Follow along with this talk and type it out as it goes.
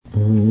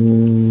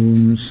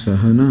Om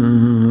Sahana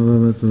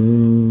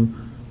Vavatu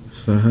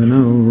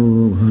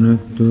Sahanau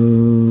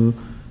Bhunaktu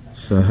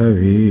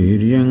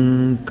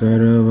Sahaviryam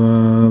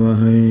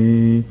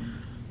Karavavahai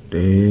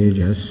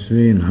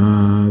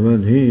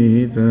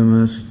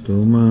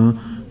Tejasvinavadhitamastu ma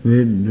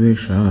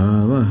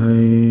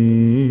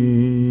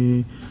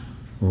Vidvishavahai.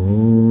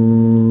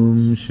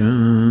 Om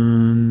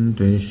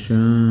Shanti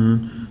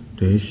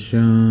Shanti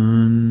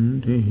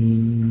Shanti.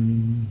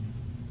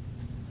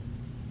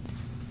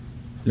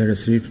 Let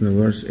us read from the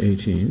verse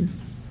 18.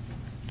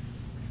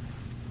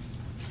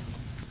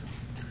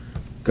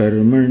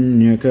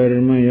 Karmanya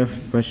karmayah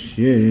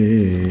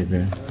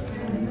pashyed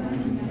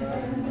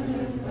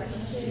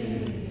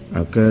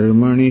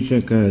akarmani cha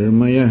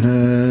karmayah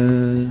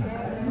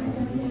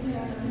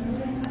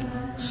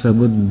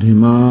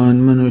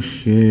sabuddhiman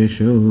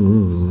manushyeshu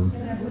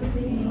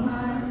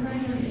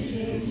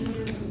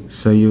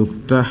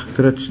sayuktah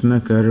krishna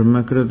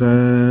karma krita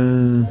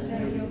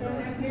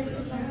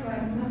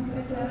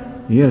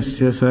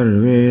yasya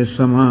sarve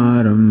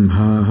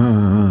samarambhaha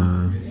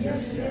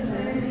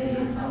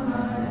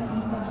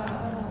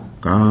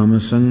kama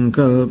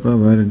sankalpa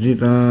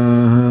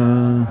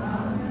varjitaha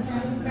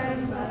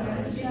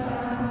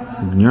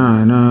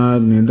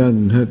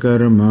jnanagnidagdha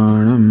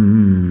karmanam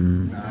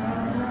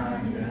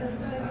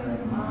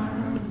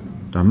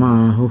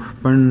tamahuh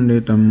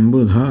panditam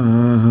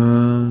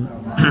buddhaha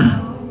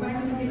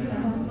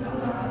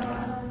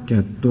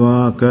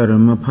tyaktva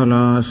karma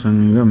phala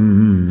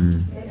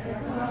sangam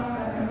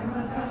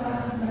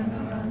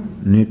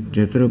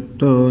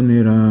nityatrupto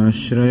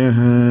nirashrayah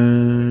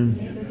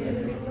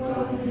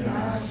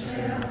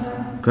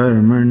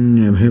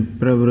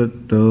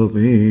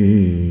karmanyabhipravrittopi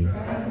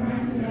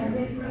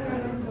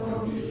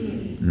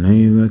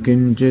naiva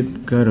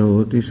kinchit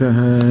karoti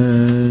saha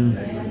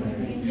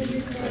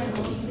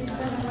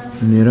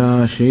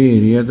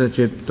nirashiryata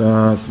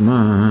chittatma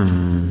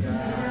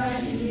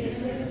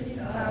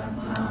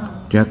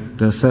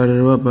tyakta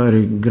sarva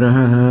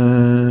parigraha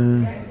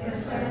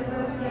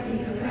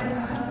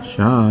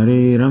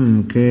shariram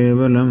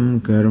kevalam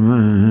karma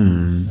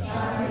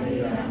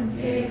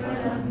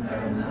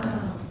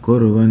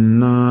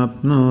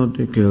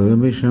kurvannapnoti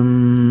kilbisham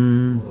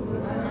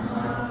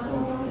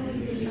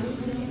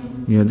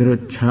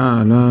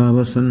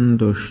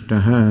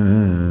yadrucchālāvasantuṣṭah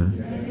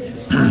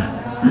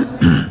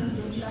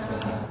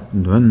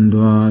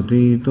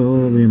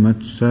dvandvātīto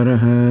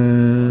vimatsarah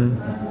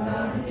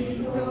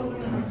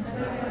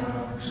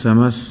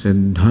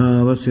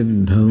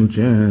samassiddhāvasiddhau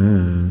ca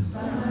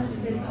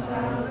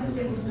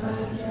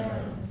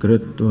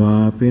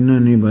kritvāpi na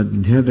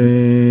nibadhyate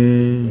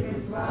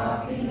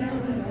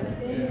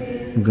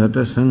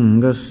gata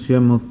sangasya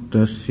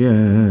muktasya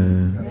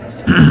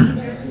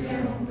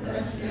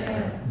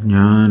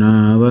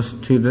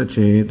jnānāvasthita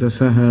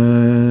cetasaha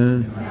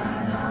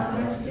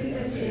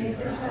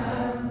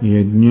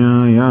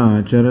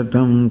yajñāyā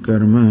charatam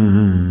karma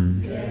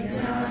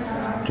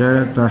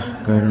charatah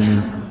karma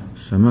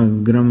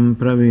samagram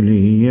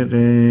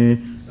praviliyate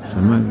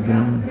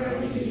samagram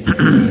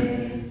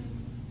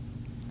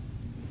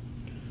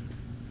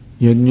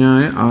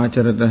yajñāya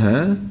acharatah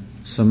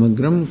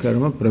samagram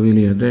karma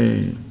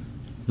praviliyate.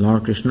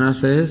 Lord Krishna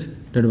says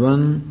that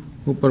one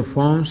who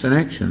performs an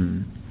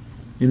action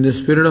in the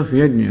spirit of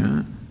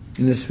yajna,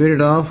 in the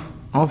spirit of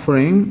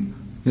offering,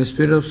 in the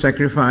spirit of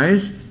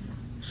sacrifice,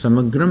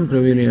 samagram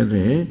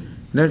praviliyate,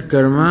 that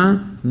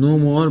karma no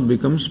more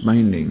becomes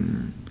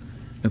binding.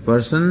 A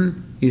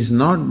person is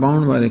not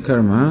bound by the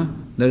karma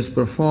that is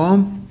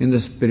performed in the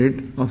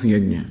spirit of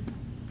yajna.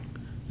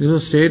 This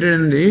was stated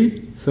in the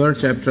 3rd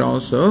chapter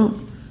also.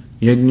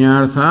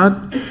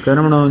 Yajñārthāt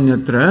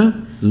karmanonyatra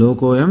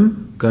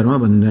lokoyam karma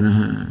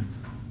bandhanaha.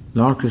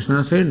 Lord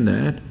Krishna said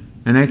that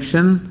an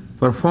action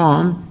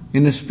performed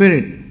in a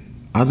spirit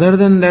other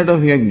than that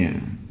of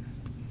yajna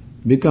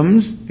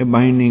becomes a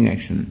binding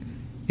action.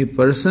 A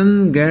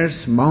person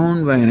gets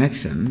bound by an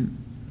action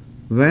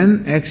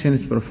when action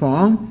is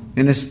performed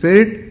in a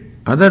spirit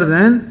other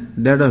than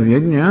that of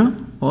yajna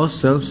or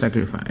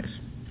self-sacrifice.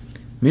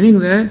 Meaning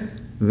that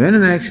when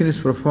an action is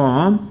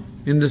performed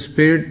in the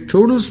spirit,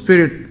 total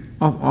spirit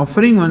of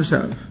offering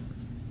oneself,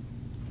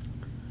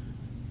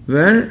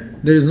 where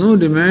there is no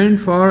demand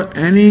for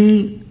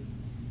any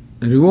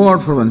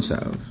reward for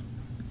oneself,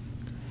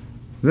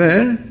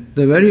 where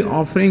the very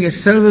offering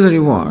itself is a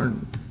reward,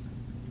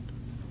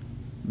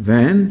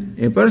 when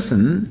a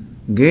person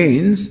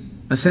gains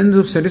a sense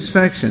of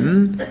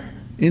satisfaction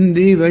in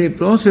the very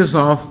process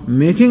of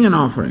making an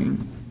offering,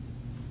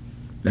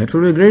 that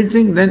would be a great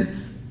thing. Then,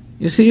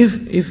 you see,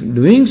 if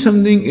doing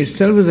something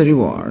itself is a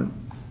reward,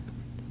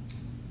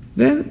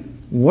 then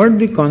what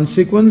the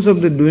consequence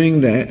of the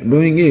doing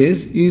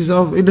is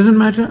of, it doesn't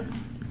matter.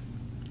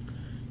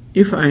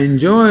 If I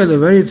enjoy the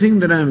very thing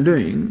that I am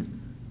doing,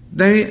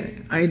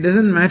 then it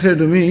doesn't matter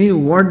to me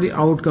what the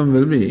outcome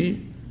will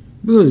be,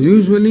 because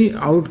usually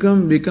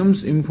outcome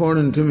becomes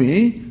important to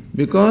me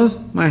because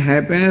my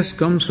happiness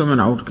comes from an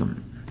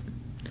outcome.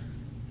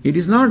 It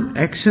is not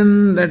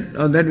action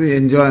that we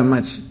enjoy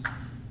much.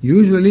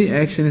 Usually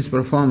action is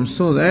performed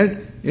so that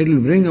it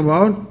will bring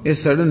about a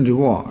certain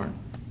reward.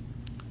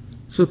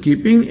 So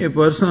keeping a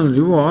personal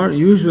reward,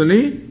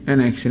 usually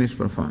an action is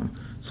performed.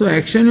 So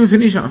action you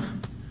finish off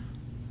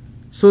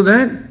so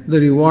that the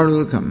reward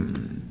will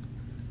come.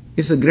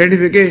 It's a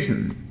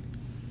gratification.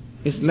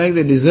 It's like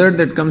the dessert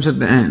that comes at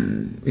the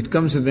end. It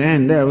comes at the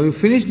end. There, we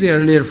finish the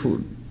earlier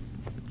food.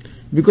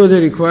 Because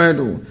they require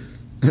to.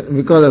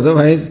 Because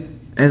otherwise,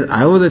 as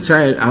I was a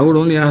child, I would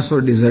only ask for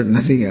dessert,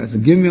 nothing else.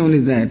 Give me only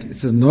that. It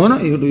says, no,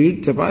 you have to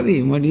eat chapati,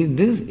 you must eat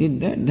this, eat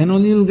that, then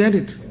only you'll get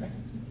it.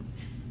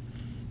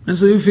 And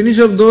so you finish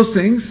up those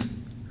things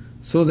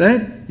so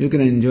that you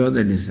can enjoy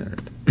the dessert.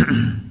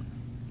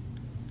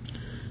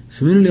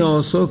 Similarly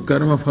also,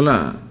 karma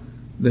phala,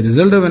 the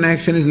result of an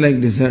action is like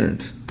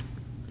dessert,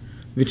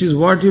 which is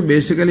what you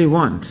basically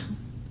want.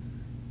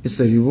 It's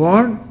the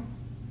reward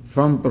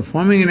from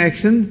performing an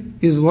action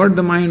is what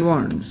the mind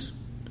wants.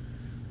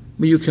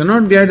 But you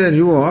cannot get a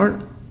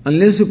reward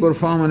unless you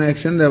perform an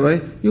action.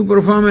 Thereby, you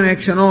perform an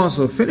action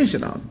also, finish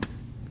it out.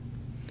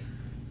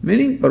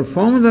 Meaning,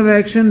 performance of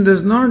action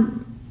does not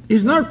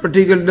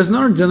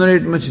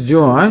generate much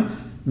joy,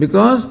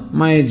 because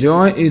my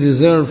joy is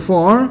reserved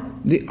for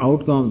the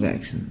outcome of the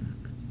action.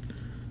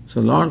 So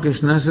Lord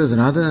Krishna says,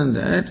 rather than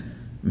that,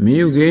 may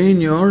you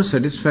gain your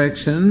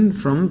satisfaction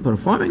from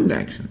performing the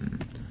action,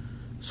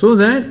 so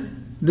that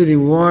the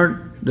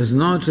reward does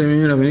not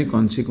remain of any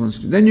consequence.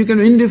 Then you can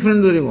be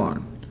indifferent to the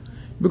reward.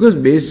 Because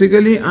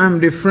basically I am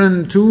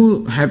different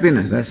to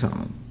happiness, that's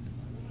all.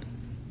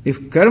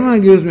 If karma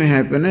gives me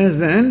happiness,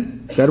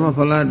 then karma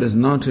phala does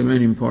not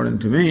remain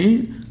important to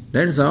me.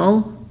 That's how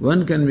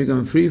one can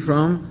become free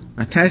from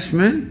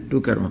attachment to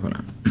karma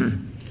phala.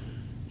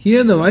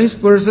 Here the wise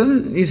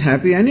person is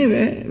happy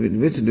anyway,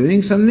 with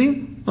doing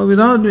something or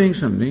without doing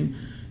something.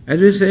 As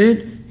we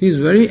said, his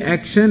very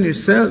action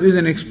itself is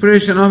an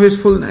expression of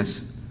his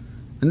fullness.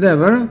 And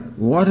therefore,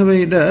 whatever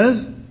he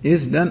does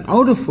is done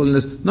out of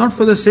fullness, not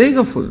for the sake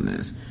of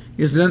fullness.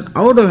 It's done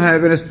out of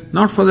happiness,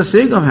 not for the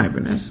sake of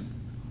happiness.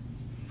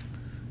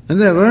 And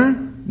therefore,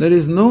 there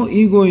is no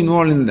ego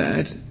involved in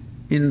that,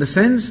 in the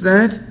sense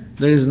that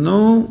there is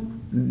no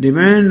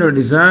demand or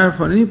desire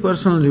for any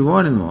personal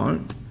reward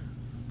involved,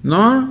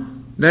 nor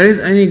there is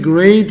any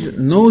great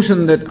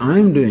notion that I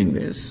am doing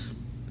this.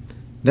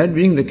 That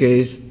being the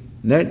case,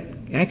 that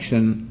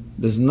action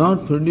does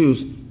not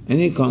produce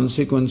any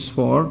consequence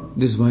for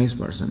this wise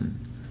person.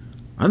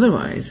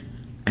 Otherwise,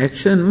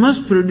 action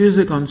must produce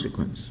a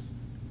consequence.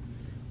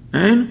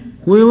 And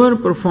whoever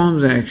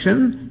performs the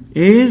action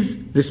is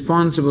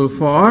responsible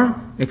for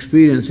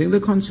experiencing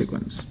the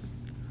consequence.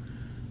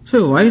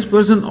 So a wise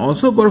person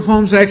also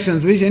performs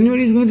actions which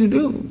anybody is going to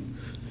do.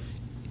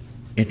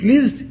 At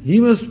least he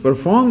must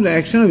perform the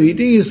action of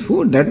eating his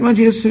food, that much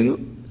he has to do.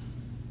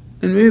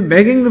 And maybe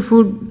begging the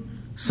food,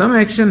 some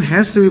action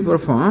has to be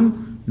performed.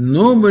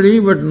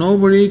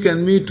 Nobody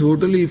can be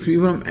totally free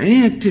from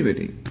any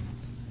activity.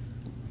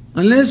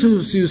 Unless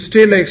you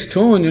stay like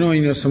stone,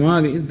 in your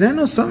samadhi,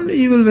 then someday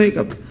you will wake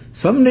up.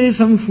 Someday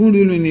some food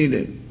will be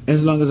needed,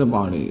 as long as the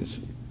body is.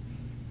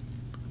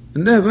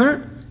 And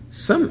therefore,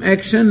 some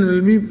action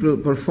will be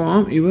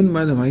performed even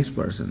by the wise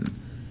person.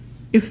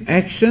 If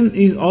action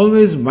is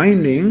always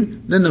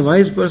binding, then the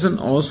wise person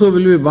also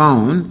will be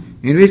bound,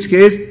 in which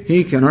case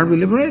he cannot be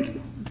liberated.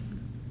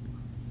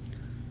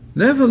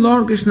 Therefore,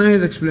 Lord Krishna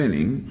is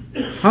explaining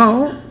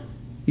how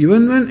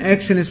even when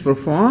action is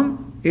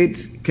performed,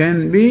 it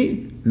can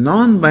be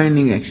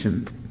non-binding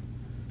action.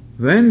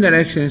 When that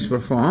action is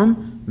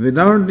performed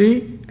without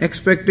the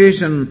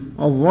expectation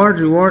of what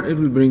reward it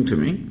will bring to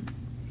me,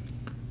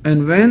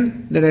 and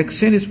when that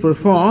action is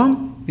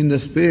performed in the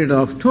spirit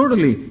of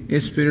totally a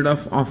spirit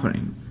of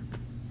offering.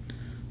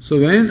 So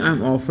when I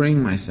am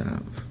offering myself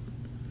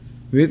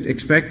with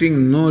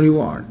expecting no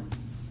reward,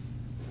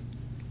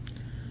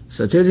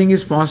 such a thing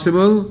is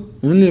possible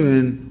only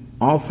when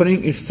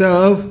offering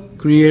itself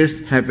creates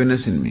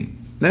happiness in me.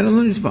 That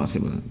alone is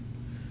possible.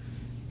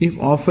 If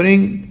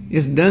offering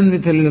is done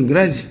with a little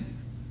grudge,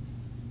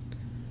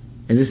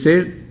 as I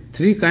said,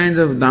 3 kinds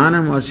of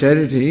dhanam or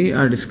charity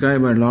are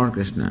described by Lord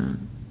Krishna.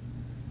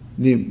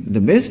 The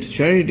best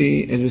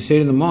charity, as we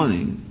said in the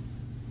morning,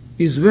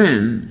 is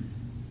when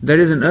there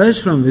is an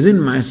urge from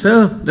within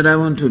myself that I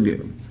want to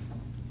give.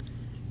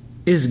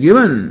 Is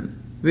given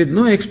with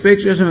no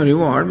expectation of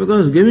reward,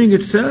 because giving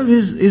itself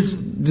is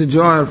the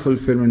joy or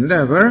fulfillment.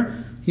 Therefore,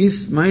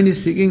 his mind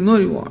is seeking no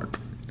reward.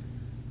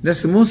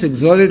 That's the most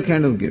exalted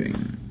kind of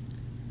giving.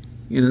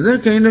 In another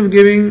kind of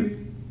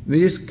giving,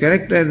 which is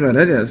characterized by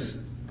rajas,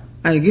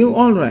 I give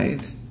all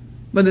right,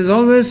 but there's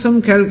always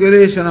some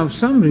calculation of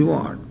some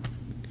reward.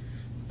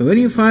 Even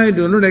if I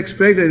do not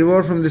expect a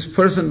reward from this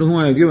person to whom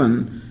I have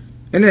given,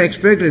 and I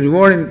expect a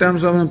reward in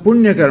terms of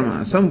punya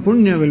karma, some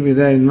punya will be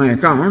there in my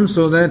account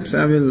so that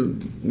I will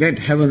get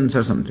heavens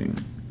or something.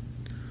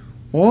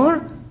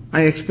 Or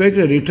I expect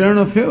a return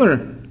of favor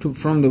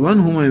from the one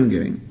whom I am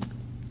giving.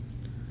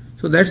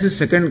 So that's the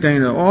second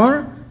kind of,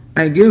 or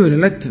I give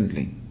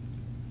reluctantly.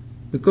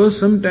 Because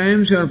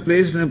sometimes you are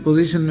placed in a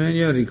position when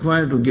you are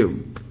required to give.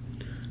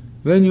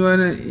 When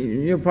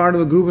you're part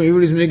of a group,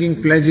 everybody is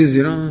making pledges,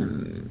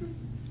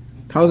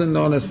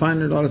 $1,000,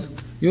 $500,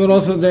 you are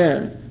also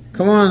there.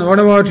 Come on, what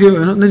about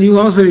you? Then you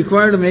also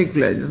require to make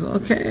pledges.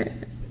 Okay,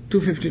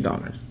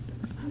 $250.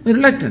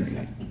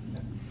 Reluctantly.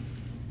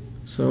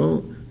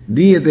 So,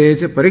 diyate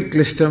cha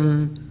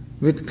pariklishtam,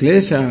 with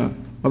klesha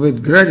or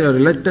with grudge or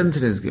reluctance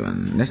it is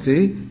given. That's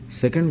the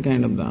second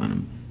kind of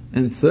dhanam.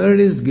 And third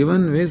is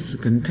given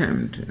with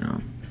contempt,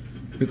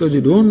 because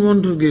you don't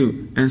want to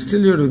give and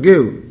still you have to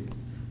give.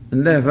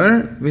 And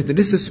therefore, with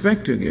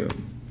disrespect you give.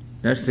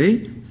 That's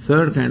the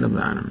third kind of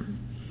dhanam.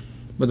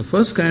 But the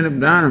first kind of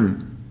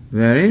dhanam,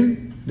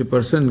 wherein the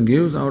person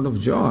gives out of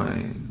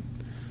joy.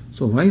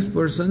 So wise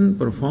person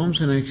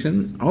performs an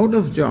action out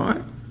of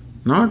joy,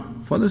 not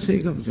for the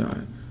sake of joy.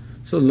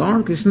 So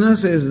Lord Krishna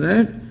says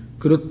that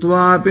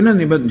krutva pina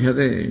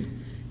nibadhyate.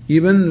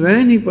 Even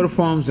when he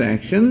performs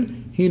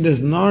action, he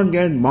does not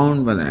get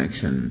bound by the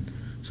action.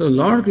 So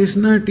Lord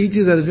Krishna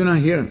teaches Arjuna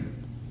here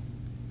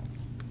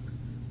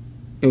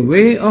a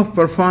way of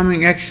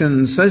performing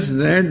action such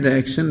that the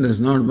action does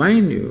not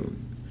bind you.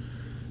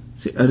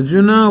 See,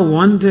 Arjuna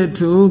wanted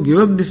to give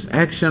up this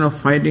action of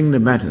fighting the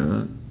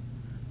battle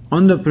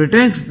on the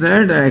pretext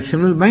that the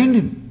action will bind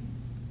him.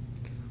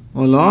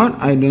 Oh Lord,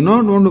 I do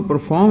not want to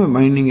perform a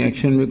binding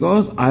action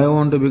because I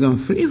want to become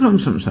free from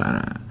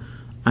samsara.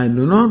 I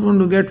do not want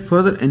to get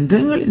further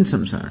entangled in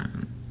samsara.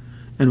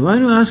 And why are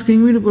you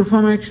asking me to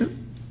perform action?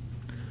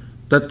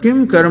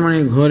 Tatkim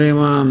karmani ghore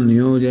mam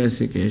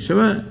niyojayasi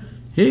Keshava.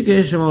 Hey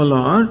Keshava,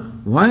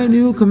 Lord, why do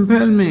you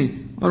compel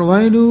me? Or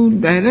why do you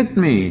direct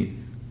me?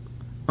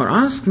 Or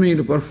ask me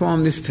to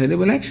perform this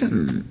terrible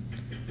action?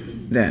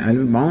 Then I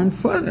will be bound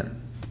further.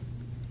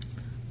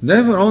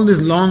 Therefore, all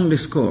this long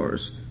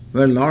discourse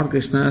where Lord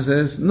Krishna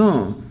says,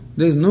 no,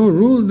 there is no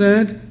rule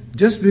that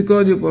just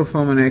because you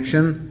perform an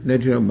action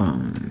that you are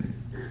bound.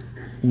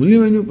 Only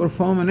when you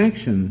perform an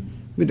action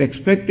with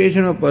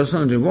expectation of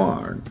personal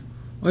reward,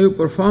 or you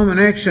perform an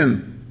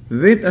action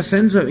with a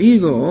sense of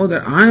ego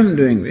that I am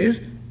doing this,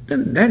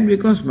 then that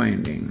becomes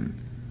binding.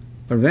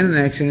 But when an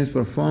action is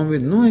performed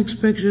with no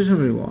expectation of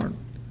reward,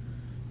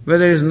 where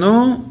there is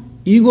no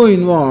ego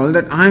involved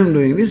that I am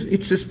doing this,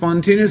 it's a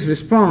spontaneous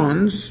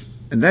response,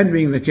 and that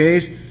being the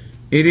case,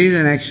 it is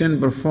an action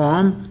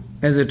performed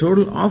as a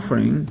total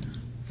offering,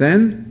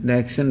 then the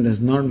action does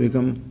not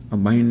become a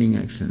binding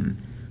action.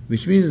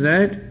 Which means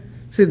that,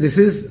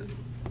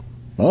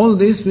 all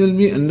this will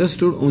be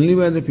understood only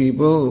by the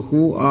people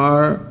who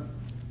are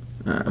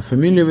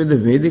familiar with the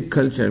Vedic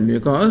culture,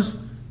 because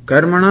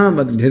karmana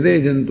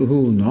badhyate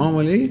jantuhu,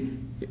 normally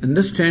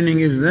understanding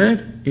is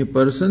that a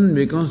person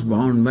becomes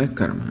bound by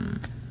karma.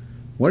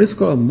 What is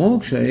called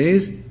moksha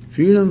is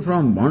freedom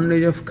from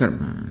bondage of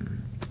karma.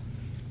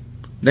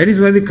 That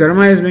is why the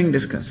karma is being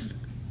discussed.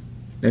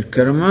 That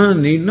karma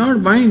need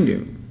not bind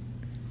you.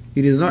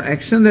 It is not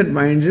action that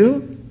binds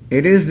you,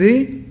 it is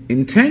the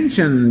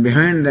intention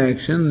behind the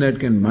action that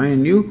can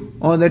bind you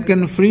or that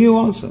can free you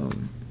also.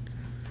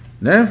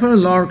 Therefore,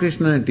 Lord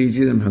Krishna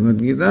teaches in Bhagavad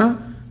Gita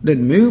that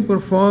may you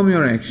perform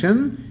your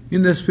action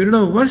in the spirit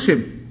of worship.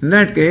 In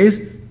that case,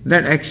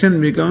 that action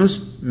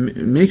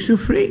makes you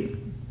free.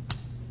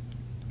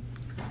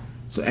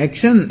 So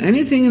action,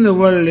 anything in the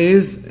world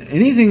is,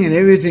 anything and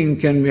everything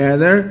can be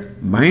either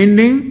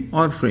binding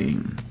or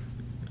freeing.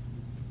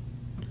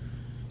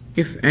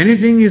 If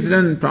anything is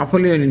done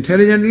properly and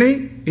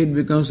intelligently, it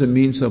becomes a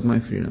means of my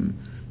freedom.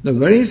 The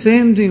very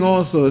same thing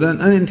also done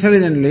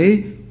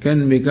unintelligently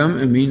can become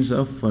a means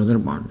of further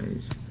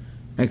bondage.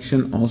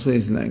 Action also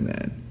is like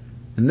that.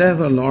 And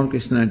therefore Lord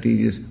Krishna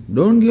teaches,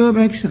 don't give up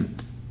action.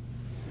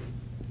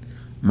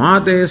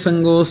 Mate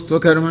sangostva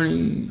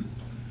karmani.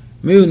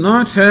 May you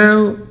not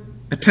have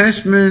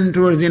attachment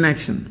towards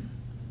inaction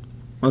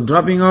or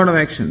dropping out of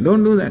action.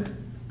 Don't do that.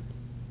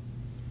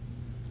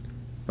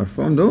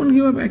 Perform, don't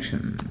give up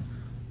action.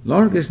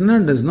 Lord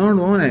Krishna does not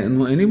want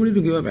anybody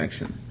to give up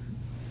action.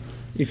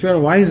 If you are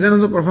wise, then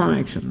also perform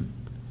action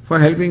for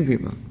helping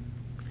people.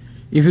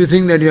 If you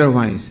think that you are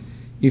wise,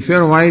 if you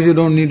are wise, you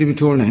don't need to be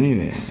told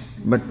anyway.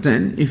 But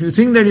then, if you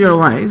think that you are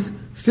wise,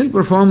 still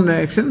perform the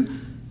action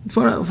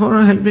for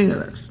helping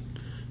others.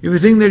 If you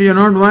think that you are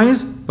not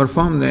wise,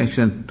 perform the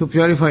action to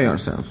purify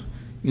yourself.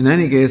 In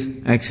any case,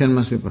 action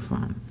must be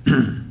performed.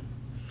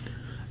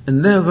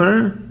 And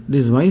therefore,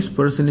 this wise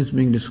person is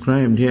being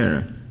described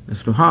here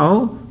as to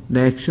how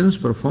the actions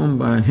performed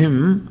by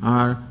him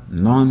are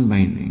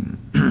non-binding.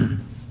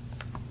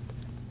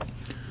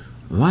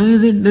 Why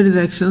is it that his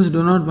actions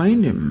do not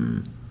bind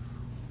him?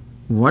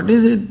 What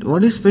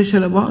is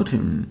special about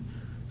him?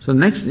 So in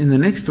the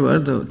next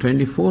verse, the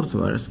 24th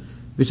verse,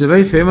 which is a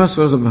very famous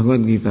verse of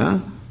Bhagavad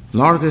Gita,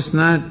 Lord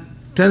Krishna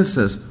tells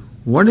us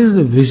what is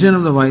the vision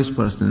of the wise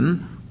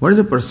person, what is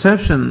the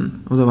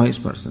perception of the wise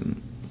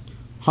person,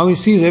 how he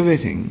sees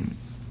everything.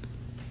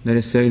 That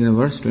is said in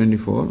verse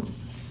 24.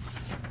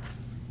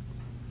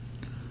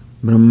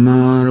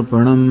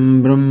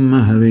 Brahmarpanam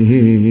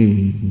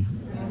brahmahavihi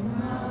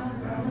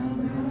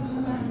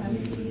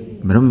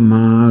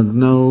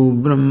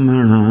brahmagnau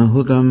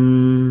brahmanahutam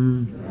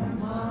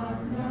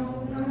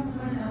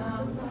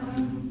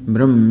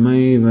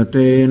brahmaiva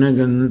tena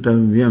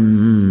gantavyam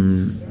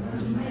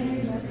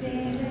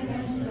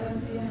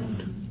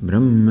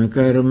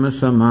karma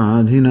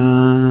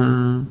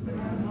samadhina.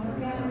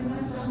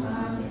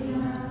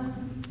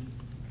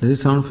 Does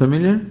it sound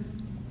familiar?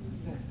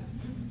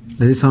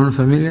 Does it sound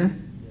familiar?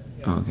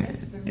 Okay.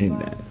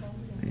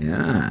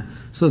 Yeah.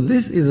 So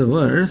this is a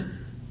verse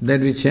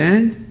that we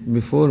chant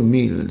before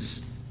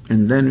meals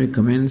and then we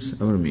commence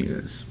our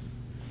meals.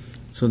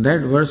 So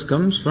that verse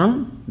comes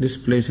from this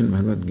place in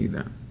Bhagavad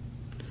Gita.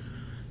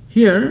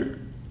 Here,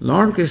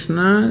 Lord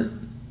Krishna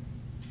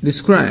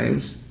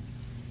describes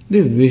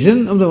the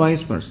vision of the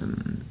wise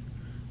person.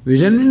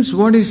 Vision means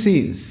what he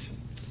sees.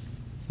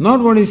 Not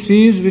what he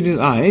sees with his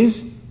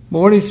eyes, but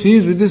what he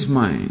sees with his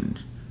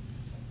mind.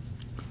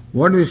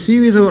 What we see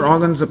with our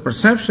organs of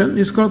perception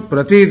is called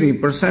pratiti,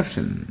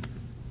 perception.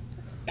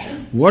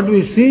 What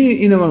we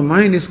see in our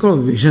mind is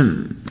called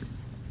vision.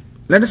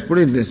 Let us put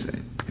it this way,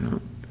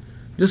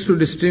 just to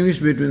distinguish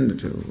between the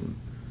two.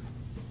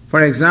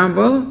 For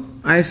example,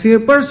 I see a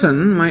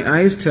person, my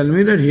eyes tell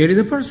me that here is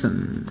a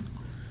person.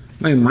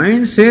 My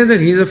mind says that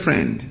he is a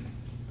friend.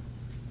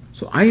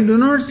 So I do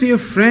not see a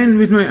friend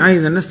with my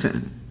eyes,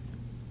 understand?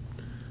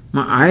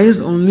 My eyes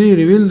only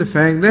reveal the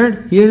fact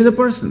that here is a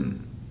person.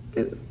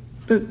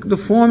 The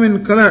form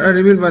and color are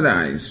revealed by the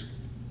eyes.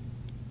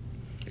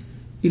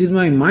 It is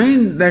my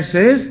mind that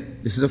says,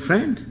 this is a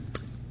friend.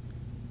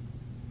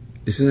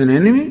 This is an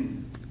enemy.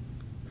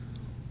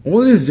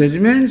 All these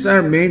judgments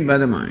are made by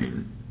the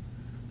mind.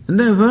 And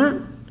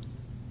therefore,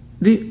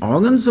 the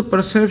organs of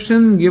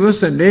perception give us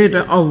the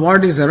data of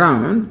what is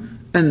around,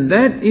 and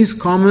that is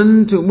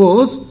common to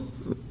both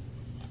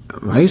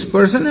wise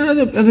person and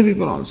other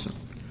people also.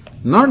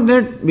 Not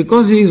that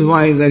because he is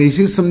wise that he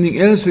sees something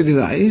else with his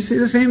eyes, he sees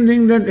the same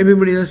thing that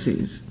everybody else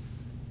sees.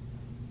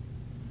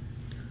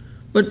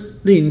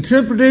 But the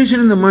interpretation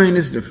in the mind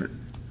is different.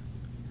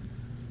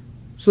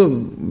 So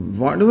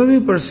whatever we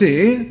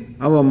perceive,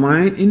 our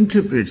mind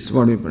interprets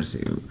what we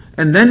perceive,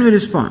 and then we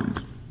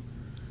respond.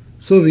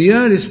 So we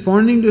are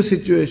responding to a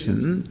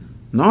situation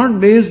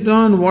not based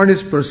on what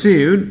is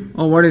perceived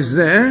or what is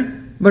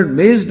there, but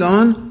based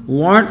on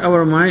what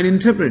our mind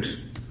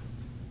interprets.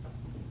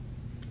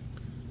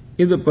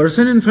 If the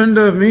person in front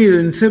of me is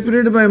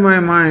interpreted by my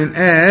mind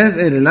as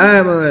a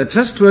reliable, a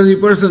trustworthy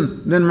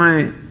person, then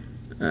my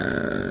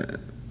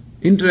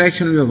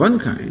interaction will be of one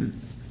kind.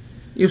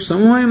 If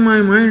someone in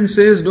my mind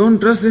says, don't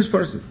trust this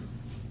person,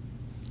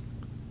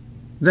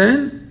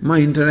 then my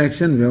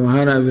interaction,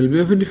 vyavahara, will be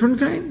of a different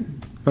kind.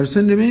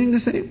 Person remaining the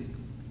same.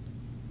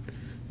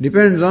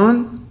 Depends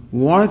on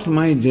what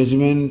my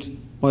judgment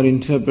or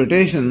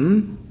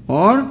interpretation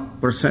or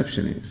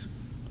perception is.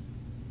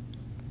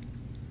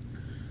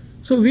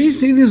 So we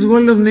see this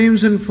world of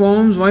names and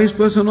forms, wise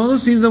person also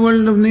sees the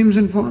world of names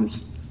and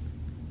forms.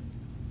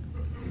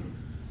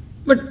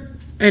 But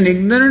an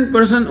ignorant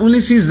person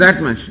only sees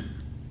that much.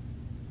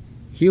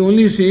 He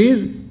only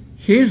sees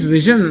his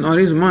vision or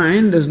his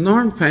mind does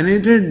not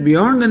penetrate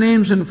beyond the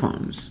names and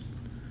forms.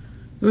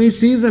 So he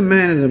sees a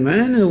man as a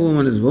man, a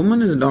woman as a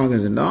woman, as a dog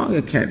as a dog,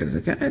 a cat as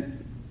a cat,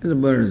 as a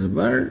bird as a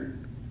bird,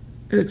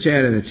 as a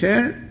chair as a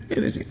chair,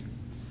 everything.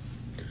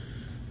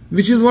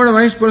 Which is what a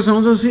wise person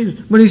also sees.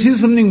 But he sees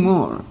something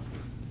more.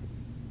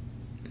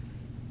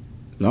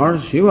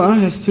 Lord Shiva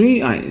has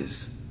 3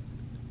 eyes.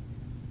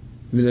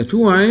 With the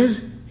 2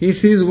 eyes, he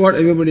sees what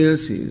everybody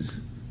else sees.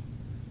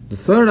 The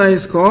 3rd eye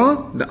is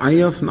called the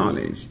eye of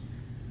knowledge,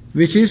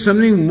 which is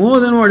something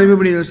more than what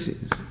everybody else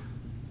sees.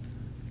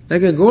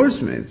 Like a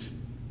goldsmith.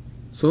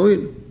 So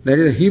there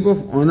is a heap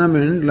of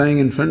ornament lying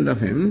in front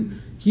of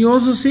him. He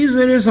also sees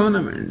various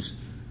ornaments.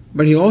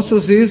 But he also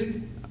sees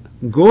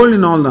gold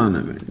in all the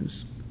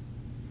ornaments.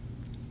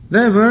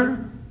 Therefore,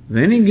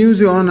 when he gives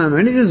you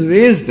ornament, he just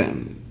weighs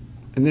them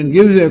and then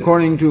gives you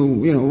according to,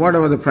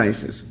 whatever the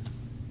price is.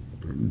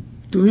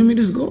 To him it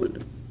is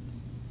gold.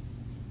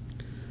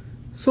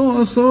 So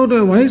also to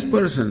a wise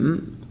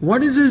person,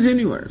 what is his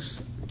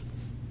universe?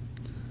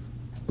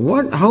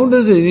 How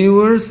does the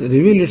universe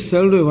reveal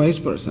itself to a wise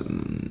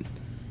person?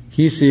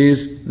 He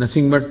sees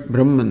nothing but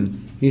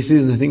Brahman. He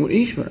sees nothing but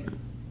Ishvara.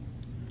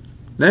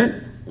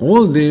 That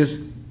all this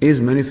is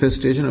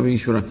manifestation of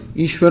Ishvara.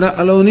 Ishvara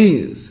alone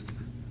is.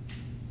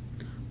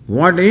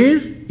 What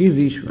is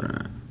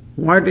Ishvara.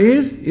 What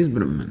is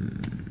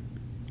Brahman.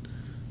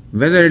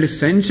 Whether it is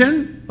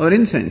sentient or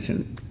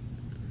insentient,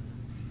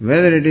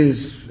 whether it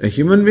is a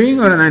human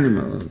being or an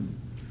animal,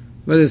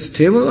 whether it's a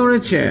table or a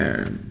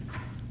chair,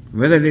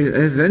 whether it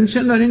is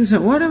sentient or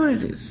insentient, whatever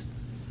it is,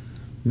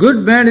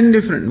 good, bad,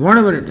 indifferent,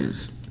 whatever it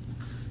is.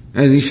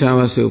 As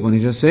Ishavasya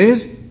Upanishad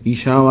says,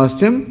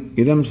 Ishavastyam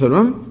idam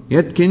sarvam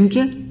yat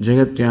kincha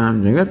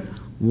jagatyam jagat.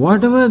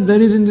 Whatever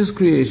there is in this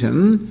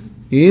creation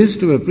is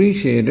to be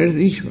appreciated as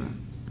Ishvara.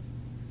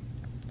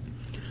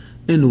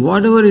 And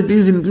whatever it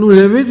is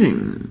includes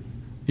everything.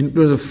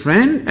 Includes a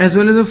friend as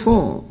well as a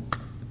foe.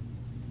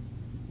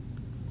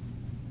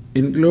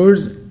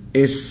 Includes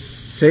a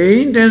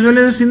saint as well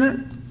as a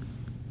sinner.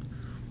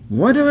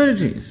 Whatever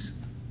it is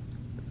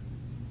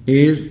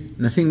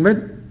nothing but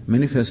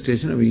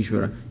manifestation of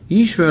Ishvara.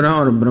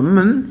 Ishvara or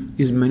Brahman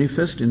is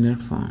manifest in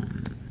that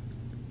form,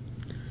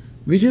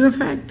 which is a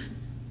fact.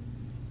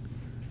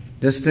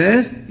 Just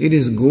as it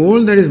is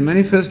gold that is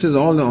manifest as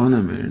all the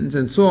ornaments,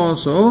 and so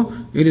also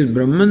it is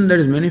Brahman that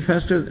is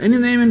manifest as any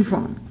name and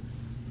form.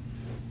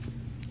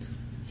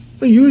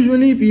 But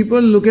usually people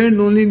look at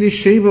only the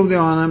shape of the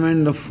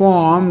ornament, the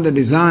form, the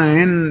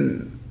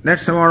design,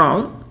 that's about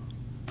all.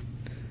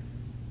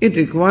 It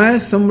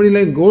requires somebody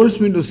like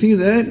Goldsmith to see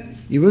that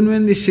even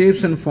when the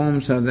shapes and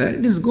forms are there,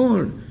 it is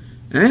gold.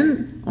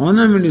 And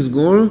ornament is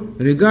gold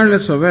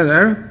regardless of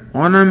whether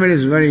ornament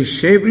is very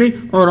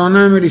shapely or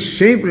ornament is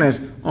shapeless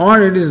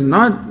or it is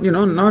not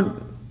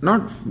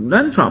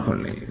done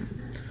properly.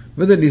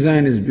 Whether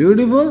design is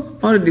beautiful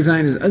or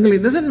design is ugly,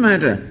 it doesn't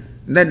matter.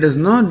 That does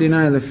not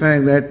deny the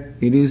fact that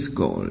it is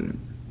gold.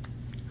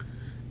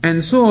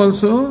 And so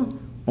also,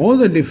 all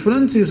the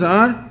differences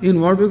are in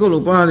what we call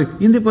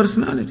upadhi, in the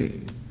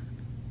personality.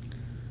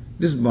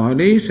 This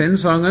body,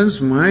 sense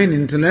organs, mind,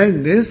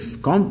 intellect, this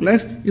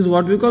complex is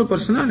what we call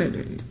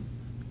personality.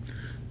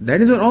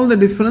 That is where all the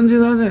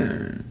differences are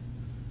there.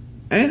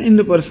 And in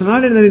the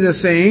personality there is a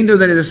saint or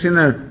there is a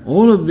sinner.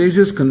 All of this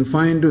is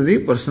confined to the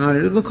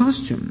personality of the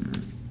costume.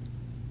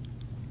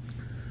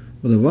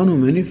 But the one who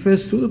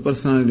manifests to the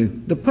personality,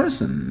 the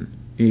person,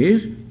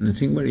 is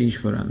nothing but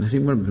Ishvara,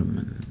 nothing but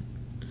Brahman.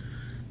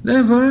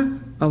 Therefore,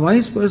 a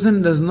wise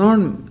person does not,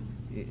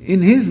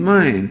 in his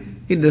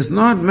mind, it does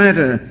not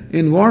matter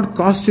in what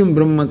costume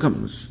Brahma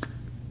comes.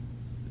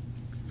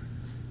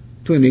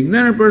 To an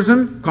ignorant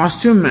person,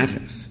 costume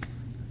matters.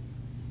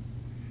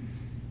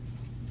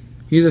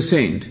 He is a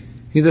saint,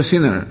 he is a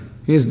sinner,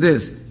 he is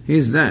this, he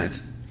is that,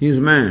 he is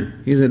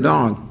man, he is a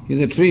dog, he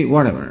is a tree,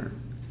 whatever.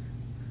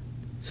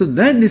 So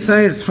that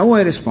decides how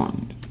I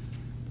respond.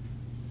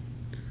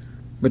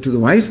 But to the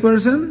wise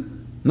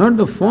person, not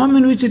the form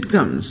in which it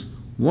comes,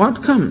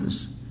 what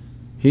comes.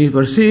 He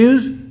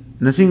perceives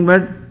nothing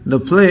but the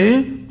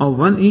play of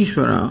one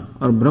Ishvara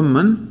or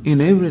Brahman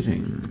in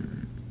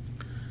everything.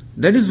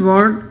 That is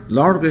what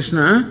Lord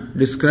Krishna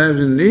describes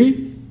in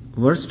the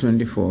verse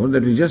 24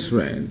 that we just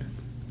read.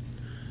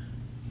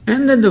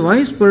 And that the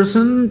wise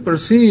person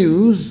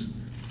perceives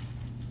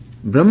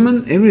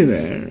Brahman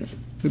everywhere,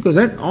 because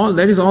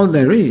that is all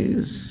there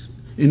is,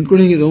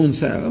 including his own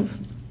self.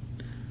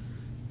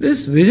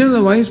 This vision of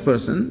the wise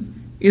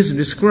person is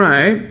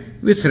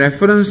described with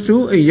reference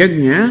to a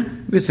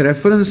yajna, with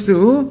reference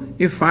to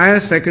a fire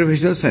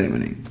sacrificial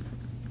ceremony.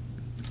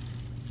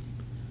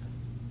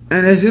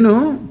 And as you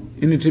know,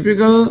 in a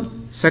typical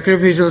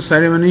sacrificial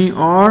ceremony,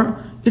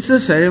 or it's a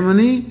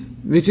ceremony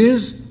which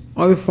is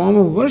of a form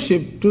of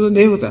worship to the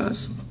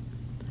devatas.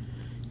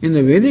 In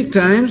the Vedic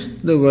times,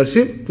 the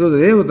worship to the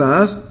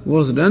devatas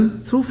was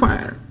done through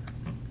fire.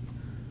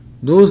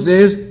 Those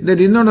days, they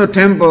did not have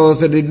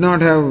temples, they did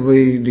not have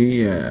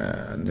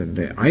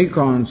the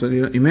icons or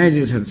the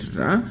images,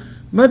 etc.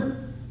 But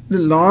the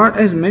Lord,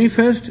 as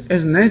manifest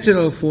as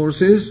natural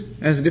forces,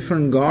 as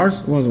different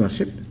gods, was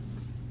worshipped.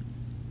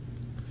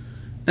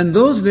 And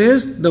those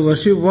days, the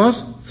worship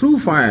was through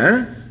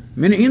fire,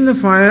 meaning in the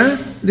fire,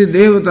 the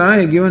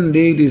devata, a given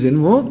deity, is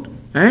invoked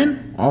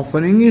and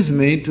offering is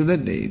made to the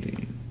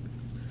deity.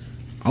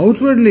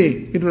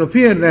 Outwardly, it will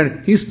appear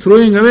that he is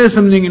throwing away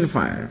something in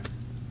fire.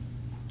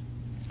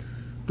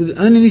 To the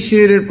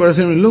uninitiated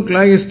person, it will look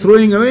like he is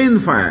throwing away in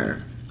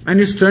fire and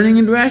it's turning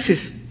into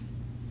ashes.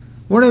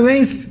 What a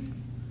waste!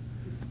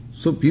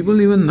 So people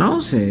even now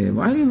say,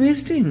 why are you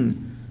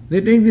wasting?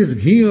 They take this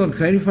ghee or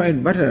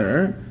clarified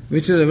butter,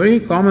 which is a very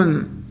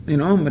common,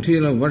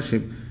 material of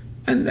worship,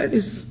 and that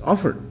is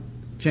offered,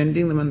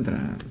 chanting the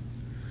mantra.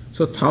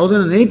 So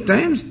 1008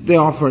 times they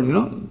offered,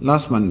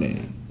 last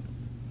Monday.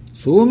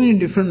 So many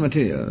different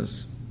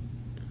materials.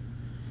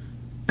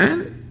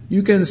 And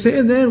you can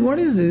say there, what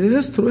is this? They're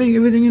just throwing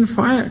everything in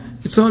fire.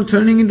 It's all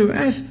turning into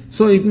ash.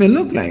 So it may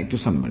look like to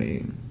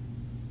somebody.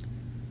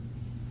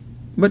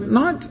 But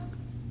not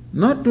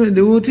to a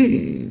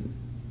devotee.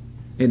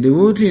 A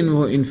devotee,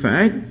 in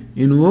fact,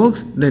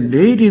 invokes the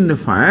deity in the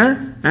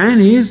fire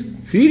and he is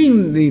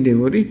feeding the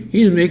devotee.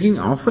 He is making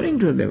offering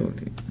to the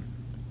devotee.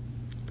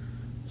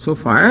 So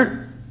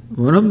fire,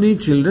 one of the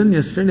children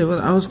yesterday,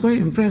 I was quite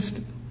impressed.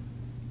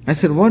 I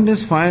said, what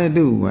does fire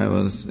do? I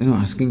was,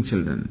 asking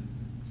children.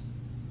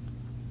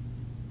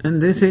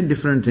 And they say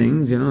different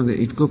things,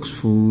 it cooks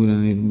food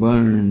and it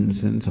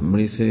burns, and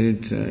somebody said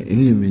it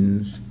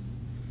illumines.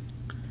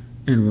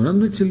 And one of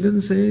the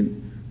children said,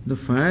 the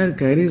fire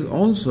carries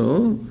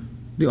also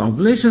the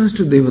oblations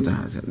to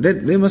devatas.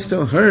 That they must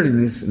have heard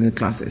in their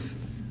classes.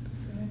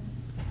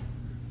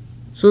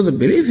 So the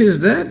belief is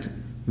that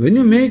when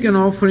you make an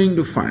offering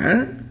to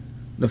fire,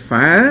 the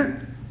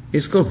fire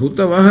is called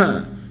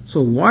hutavaha.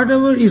 So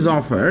whatever is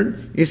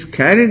offered is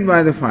carried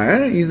by the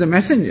fire, is the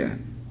messenger.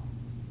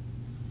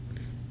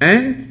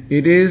 And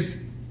it is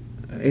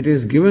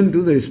given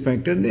to the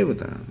respected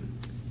devata.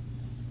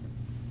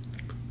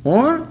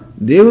 Or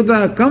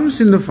devata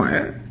comes in the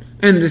fire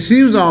and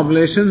receives the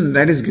oblation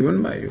that is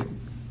given by you.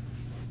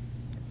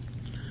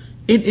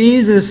 It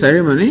is a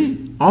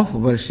ceremony of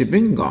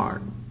worshipping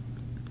God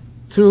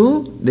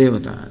through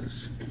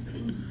devatas.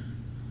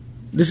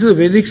 This is a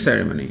Vedic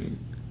ceremony.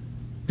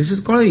 This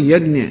is called a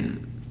yajna.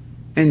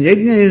 And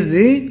yajna is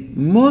the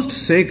most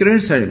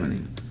sacred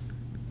ceremony.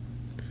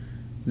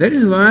 That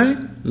is why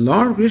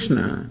Lord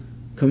Krishna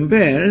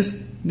compares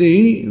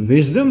the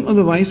wisdom of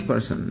the wise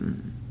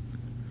person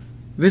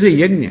with a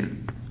yajna.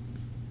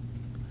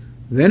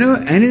 Whenever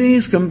anything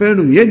is compared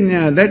to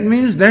yajna, that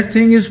means that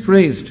thing is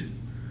praised.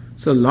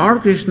 So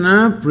Lord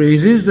Krishna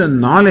praises the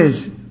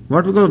knowledge,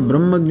 what we call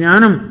Brahma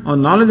Jnanam, or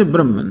knowledge of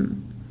Brahman,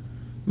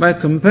 by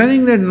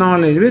comparing that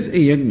knowledge with a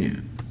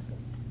yajna.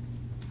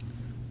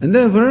 And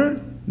therefore,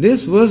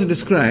 this verse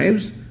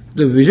describes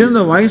the vision of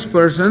the wise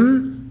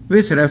person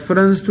with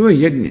reference to a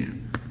yajna.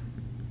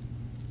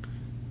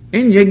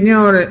 In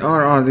yajna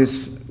or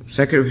this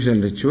sacrificial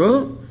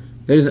ritual,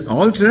 there is an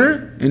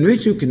altar in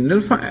which you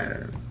kindle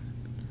fire.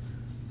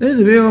 There is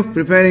a way of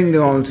preparing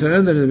the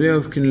altar, there is a way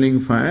of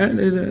kindling fire,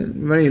 there is a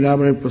very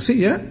elaborate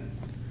procedure.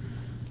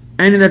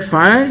 And in that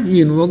fire,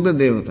 you invoke the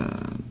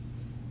Devata.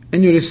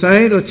 And you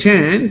recite or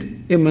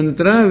chant a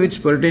mantra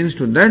which pertains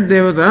to that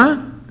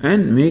Devata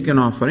and make an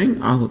offering,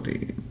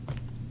 ahuti.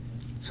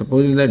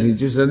 Suppose that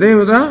reaches the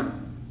Devata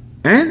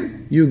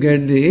and you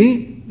get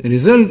the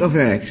result of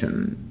your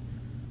action.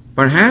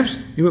 Perhaps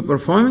you were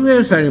performing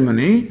the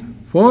ceremony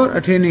for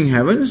attaining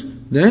heavens,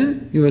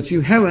 then you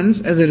achieve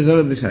heavens as a result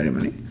of the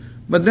ceremony.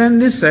 But then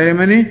this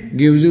ceremony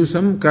gives you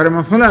some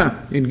karma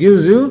phala, it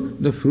gives you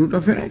the fruit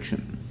of your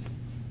action.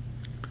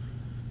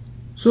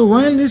 So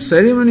while this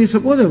ceremony,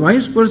 suppose a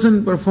wise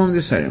person performs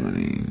this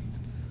ceremony,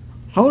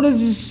 how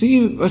does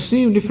he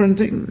perceive different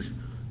things?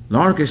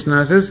 Lord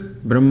Krishna says,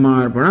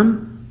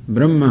 Brahmarpanam,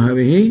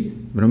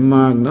 Brahmahavihi,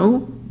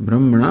 Brahmagnau,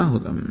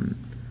 Brahmanahutam.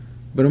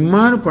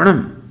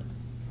 Brahmarpanam.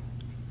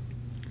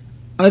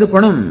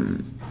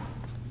 Arpanam.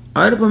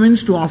 Arpa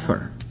means to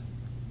offer.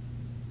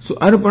 So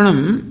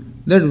Arpanam,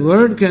 that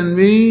word can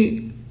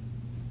be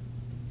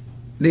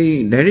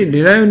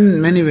derived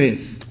in many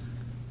ways.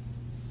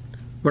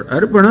 But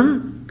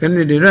Arpanam can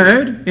be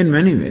derived in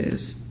many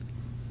ways.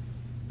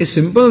 A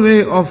simple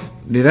way of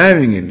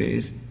deriving it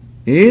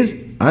is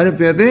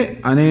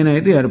Arpyate anena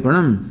iti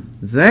Arpanam.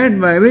 That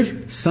by which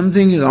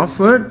something is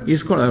offered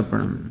is called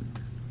Arpanam.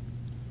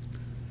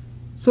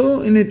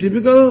 So in a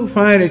typical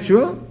fire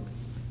ritual,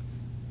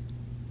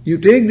 you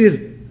take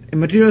this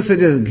material such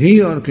as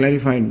ghee or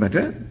clarified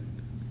butter,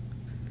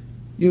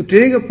 you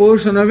take a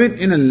portion of it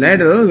in a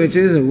ladle, which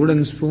is a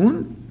wooden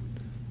spoon,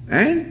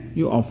 and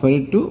you offer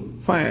it to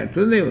fire,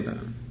 to the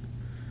Devata.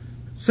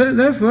 So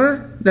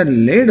therefore, that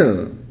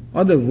ladle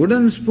or the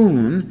wooden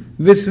spoon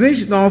with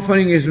which the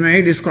offering is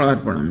made is called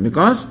Arpanam,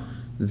 because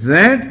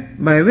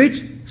that by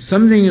which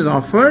something is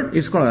offered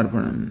is called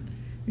Arpanam.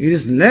 It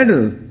is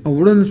ladle, a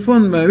wooden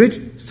spoon by which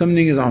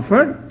something is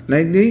offered,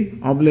 like the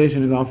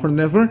oblation is offered,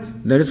 therefore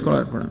that is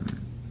called Arpanam.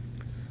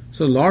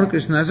 So Lord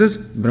Krishna says,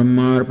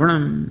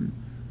 Brahmarpanam.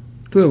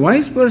 To a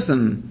wise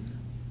person,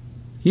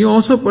 he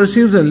also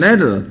perceives a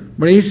ladle,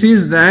 but he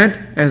sees that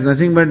as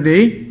nothing but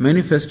the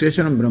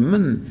manifestation of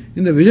Brahman.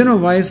 In the vision of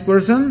a wise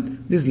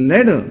person, this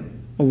ladle,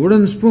 a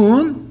wooden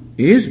spoon,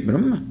 is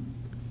Brahma.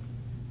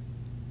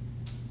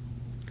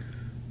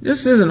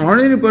 Just as an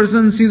ordinary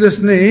person sees a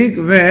snake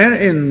where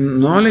a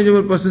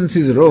knowledgeable person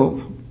sees a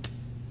rope,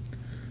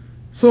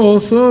 so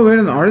also where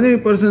an ordinary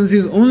person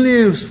sees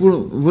only a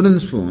wooden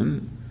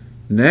spoon,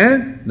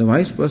 there the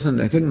wise person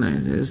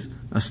recognizes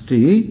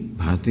Asti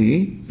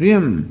Bhati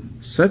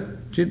Priyam Sat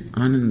Chit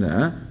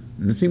Ananda,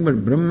 nothing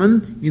but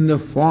Brahman in the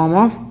form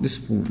of the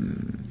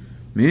spoon.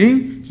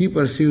 Meaning he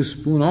perceives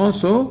spoon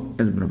also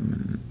as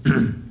Brahman.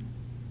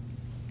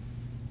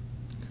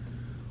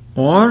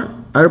 Or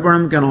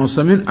Arpanam can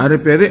also mean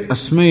Arpyate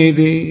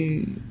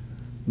Asmaiti,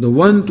 the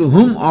one to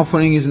whom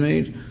offering is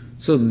made.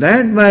 So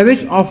that by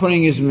which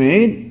offering is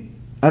made,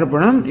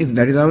 Arpanam, if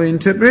that is how we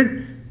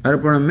interpret,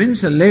 Arpanam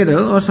means a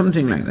ladle or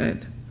something like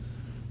that.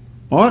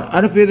 Or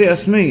Arpyate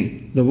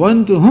Asmai, the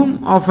one to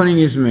whom offering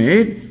is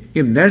made,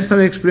 if that's how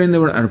we explain the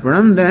word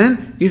Arpanam,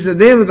 then is the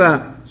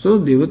Devata. So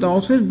Devata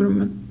also is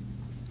Brahman.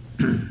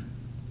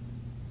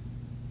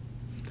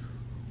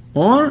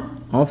 Or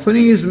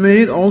offering is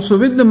made also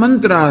with the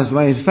mantras,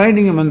 by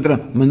reciting a mantra.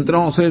 Mantra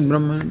also is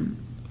Brahman,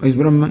 is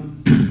Brahma.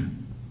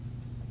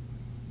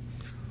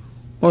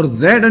 Or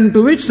that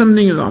unto which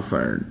something is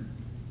offered.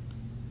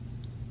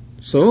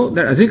 So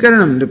that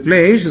Adhikaranam, the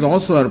place, is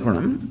also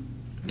Arpanam.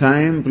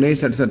 Time,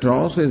 place, etc.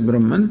 also is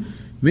Brahman,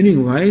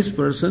 meaning wise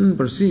person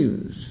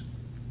perceives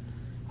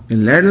a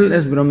ladle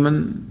as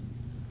Brahman,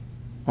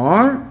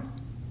 or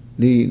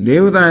the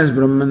Devata as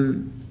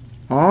Brahman,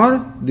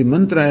 or the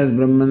mantra as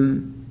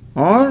Brahman,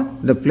 or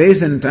the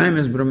place and time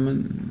as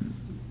Brahman.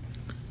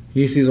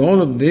 He sees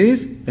all of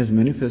this as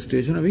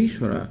manifestation of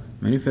Ishvara,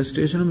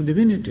 manifestation of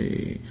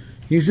divinity.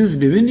 He sees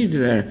divinity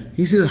there,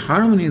 he sees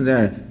harmony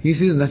there, he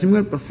sees nothing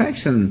but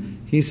perfection.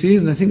 He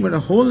sees nothing but a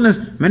wholeness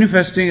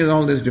manifesting as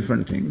all these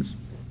different things.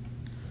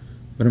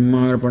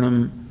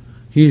 Brahmarpanam,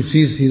 he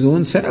sees his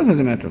own self as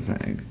a matter of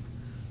fact.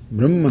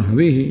 Brahma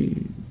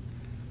Havihi.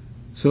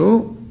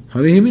 So,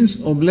 Havihi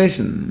means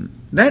oblation.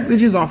 That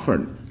which is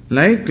offered,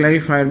 like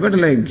clarified butter,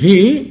 like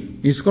ghee,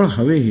 is called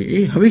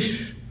Havihi,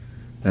 Havish.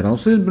 That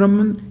also is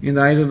Brahman in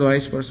the eyes of the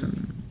wise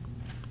person.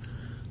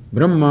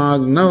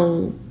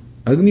 Brahmagnau,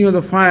 Agni or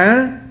the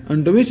fire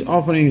unto which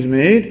offering is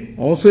made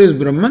also is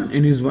Brahman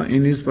in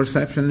his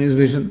perception, in his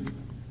vision.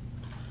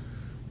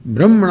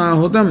 Brahmana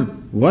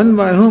Hutam, one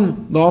by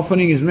whom the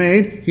offering is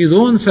made, his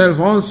own self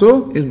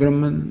also is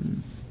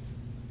Brahman.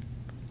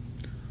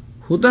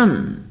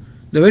 Hutam,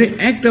 the very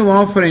act of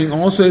offering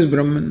also is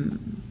Brahman.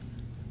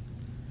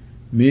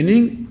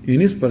 Meaning, in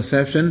his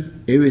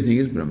perception, everything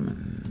is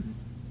Brahman.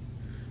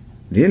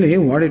 Really,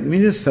 what it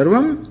means is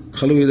Sarvam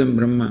Khaluvidam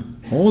Brahma.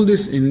 All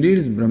this indeed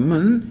is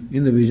Brahman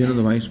in the vision of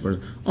the wise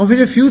person. Of which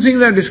a few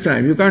things are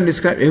described. You can't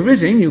describe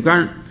everything, you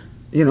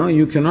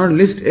cannot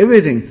list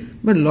everything.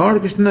 But Lord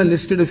Krishna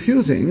listed a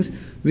few things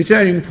which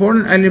are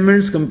important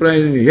elements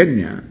comprising a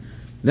yajna,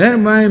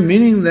 thereby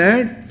meaning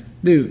that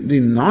the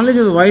knowledge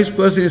of the wise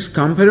person is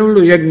comparable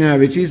to yajna,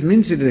 which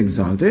means it is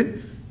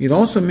exalted. It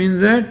also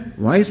means that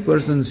wise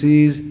person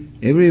sees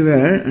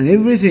everywhere and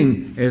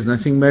everything as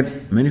nothing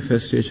but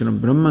manifestation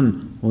of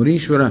Brahman or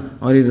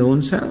Ishvara or his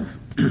own self.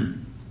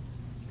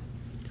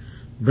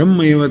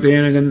 Brahma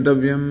yavatena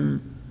gantavyam.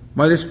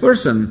 By this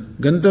person,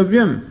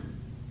 gantavyam,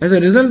 as a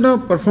result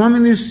of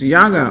performing this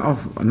yaga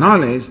of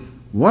knowledge,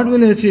 what will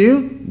he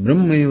achieve?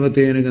 Brahma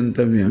yavatena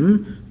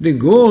gantavyam. The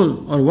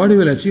goal or what he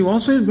will achieve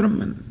also is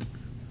Brahman.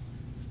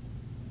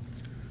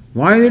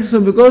 Why is it so?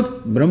 Because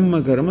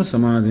Brahma karma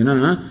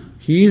samadhina.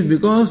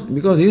 Because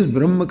he is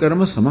Brahma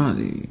karma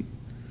samadhi.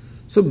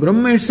 So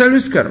Brahma itself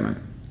is karma.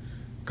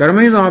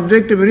 Karma is the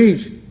object to be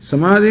reached.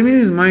 Samadhi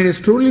means his mind is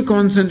totally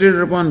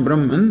concentrated upon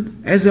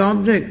Brahman as the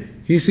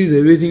object. He sees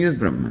everything as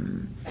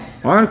Brahman.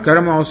 Or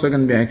karma also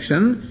can be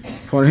action.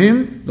 For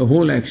him, the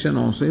whole action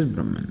also is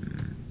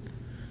Brahman.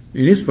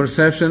 In his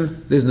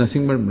perception, there is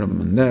nothing but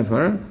Brahman.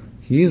 Therefore,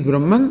 he is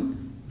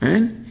Brahman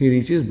and he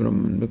reaches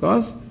Brahman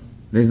because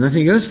there is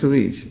nothing else to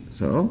reach.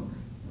 So,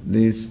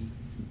 this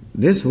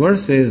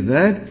verse says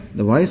that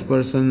the wise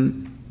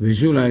person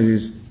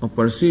visualizes or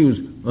perceives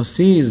or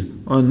sees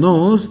or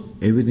knows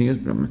everything as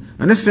Brahman.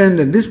 Understand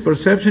that this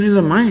perception is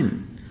a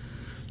mind.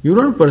 You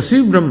don't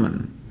perceive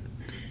Brahman.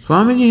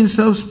 Swamiji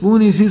instead of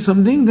spoon, he sees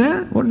something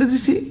there. What does he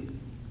see?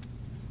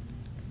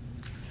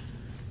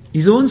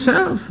 His own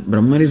self.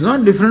 Brahman is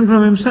not different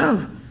from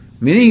himself.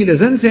 Meaning he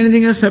doesn't see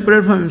anything as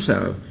separate from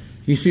himself.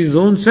 He sees his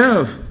own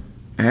self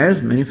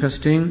as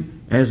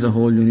manifesting as the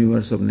whole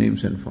universe of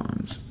names and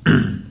forms.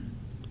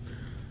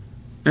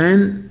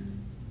 And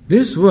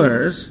this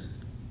verse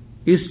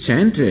is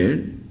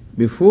chanted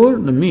before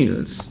the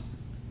meals.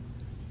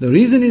 The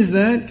reason is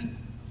that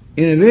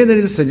in a way there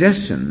is a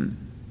suggestion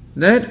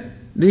that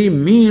the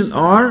meal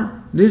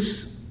or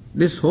this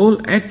whole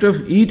act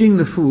of eating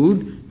the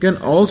food can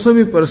also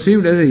be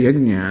perceived as a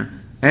yajna,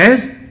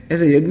 as a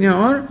yajna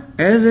or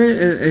as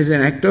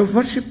an act of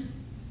worship.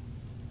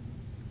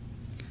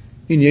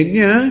 In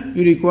yajna,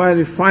 you require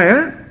the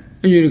fire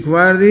and you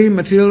require the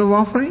material of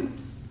offering.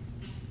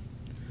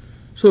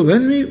 So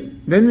when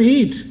we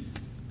eat,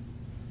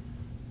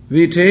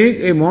 we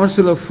take a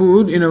morsel of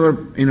food in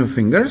our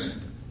fingers,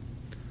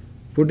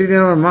 put it in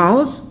our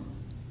mouth,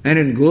 and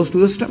it goes to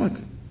the stomach.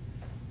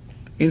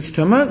 In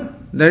stomach,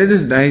 there is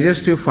this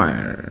digestive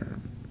fire.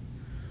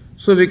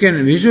 So we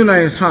can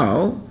visualize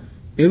how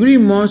every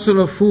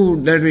morsel of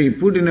food that we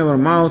put in our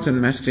mouth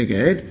and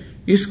masticate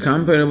is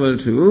comparable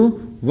to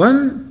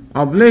one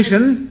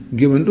oblation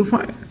given to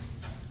fire.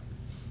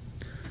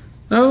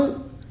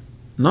 Now,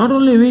 not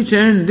only we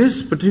chant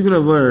this particular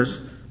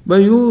verse, but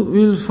you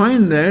will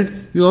find that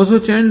we also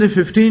chant the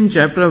 15th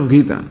chapter of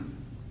Gita.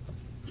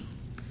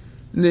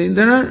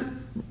 There are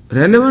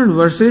relevant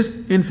verses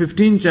in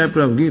 15th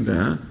chapter of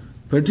Gita,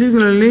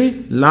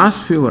 particularly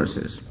last few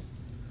verses.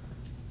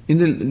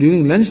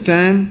 During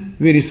lunchtime,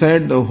 we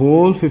recite the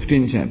whole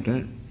 15th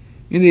chapter.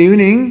 In the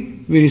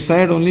evening, we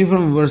recite only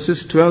from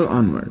verses 12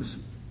 onwards.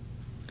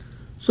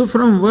 So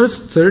from verse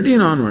 13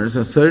 onwards,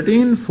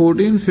 13,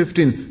 14,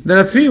 15, there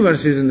are 3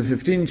 verses in the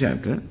 15th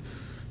chapter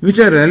which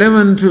are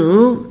relevant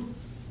to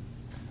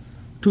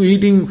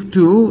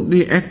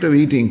the act of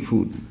eating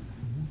food.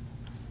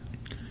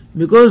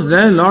 Because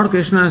there Lord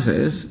Krishna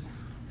says,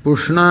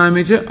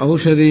 Pushnami cha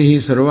aushadhihi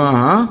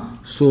sarvaha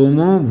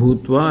somo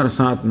bhutva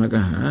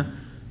rasatmakaha.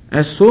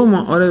 As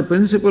soma or a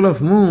principle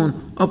of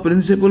moon, or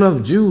principle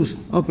of juice,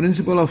 or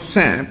principle of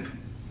sap,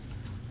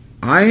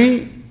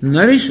 I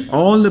nourish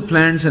all the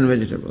plants and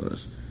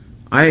vegetables.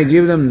 I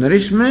give them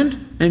nourishment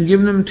and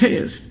give them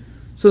taste.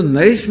 So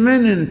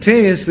nourishment and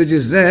taste which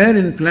is there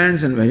in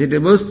plants and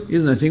vegetables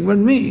is nothing but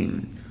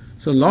me.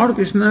 So Lord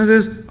Krishna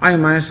says, I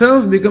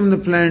myself become the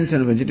plants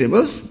and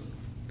vegetables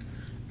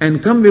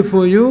and come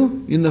before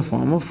you in the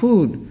form of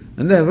food.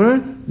 And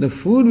therefore, the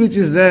food which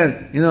is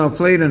there in our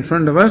plate in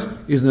front of us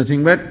is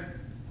nothing but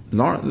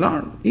Lord,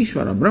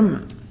 Ishvara,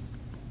 Brahma.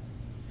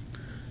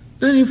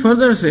 Then he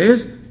further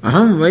says,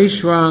 Aham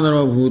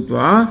Vaishvanaro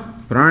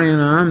Bhutva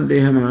Pranyanam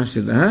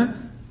Dehamashitaha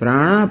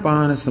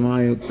Pranapana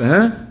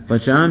Samayuktaha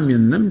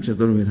Pachamyannam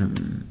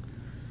Chaturvidham.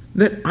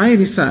 That I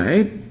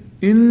reside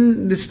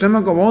in the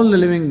stomach of all the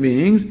living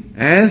beings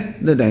as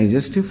the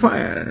digestive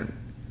fire.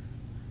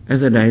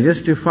 As a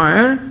digestive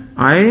fire,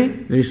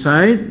 I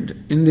reside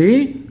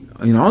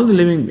in all the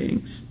living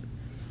beings.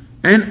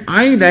 and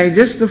I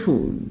digest the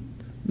food.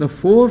 The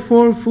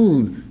fourfold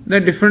food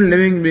that different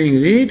living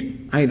beings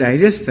eat, I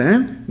digest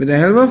them with the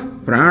help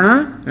of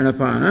prana and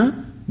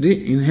apana,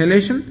 the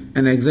inhalation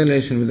and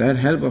exhalation. With that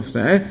help of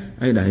that,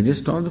 I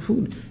digest all the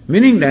food.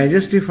 Meaning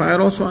digestive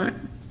fire also I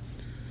am.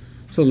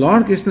 So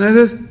Lord Krishna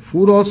says,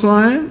 food also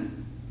I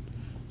am.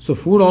 So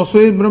food also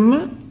is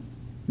Brahma,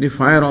 the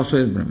fire also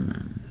is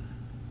Brahma.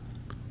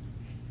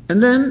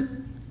 And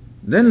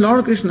then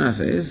Lord Krishna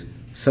says,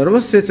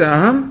 Sarvasya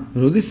chaham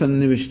hrudi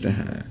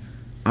sannivishtaha.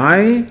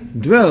 I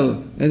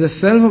dwell as a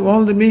self of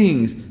all the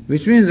beings,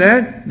 which means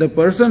that the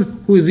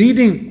person who is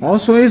eating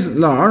also is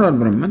Lord or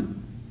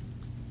Brahman.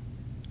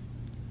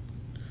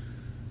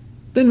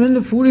 Then when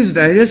the food is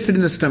digested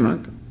in the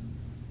stomach,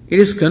 it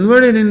is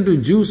converted into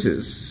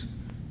juices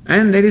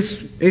and it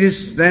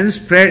is then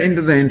spread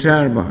into the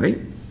entire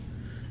body.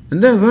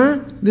 And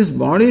therefore, this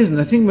body is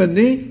nothing but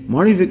the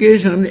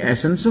modification of the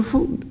essence of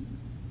food.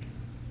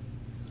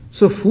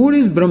 So food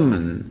is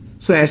Brahman,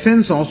 so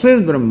essence also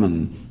is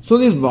Brahman. So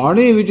this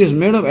body which is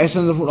made of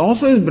essence of food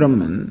also is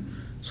Brahman.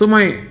 So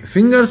my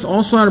fingers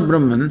also are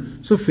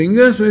Brahman. So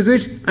fingers with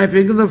which I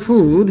pick the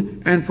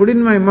food and put it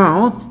in my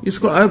mouth is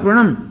called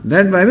Arpanam.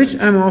 That by which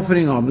I am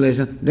offering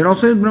oblation, that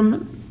also is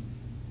Brahman.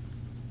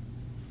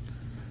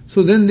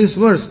 So then this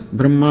verse,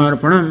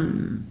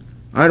 Brahmarpanam,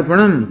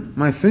 Arpanam,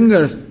 my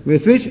fingers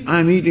with which I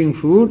am eating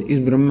food is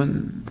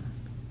Brahman.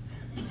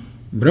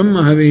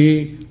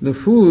 Brahmahavihi, the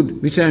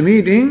food which I am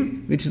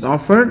eating, which is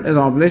offered as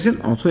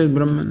oblation, also is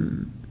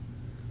Brahman.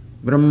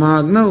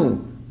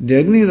 Brahmagnav, the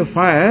Agni, the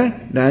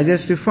fire,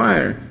 digestive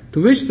fire,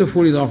 to which the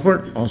food is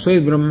offered, also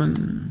is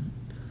Brahman.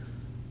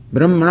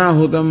 Brahmana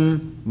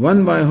hutam,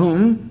 one by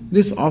whom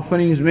this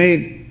offering is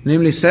made,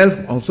 namely self,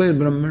 also is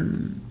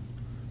Brahman.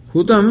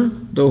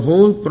 Hutam, the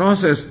whole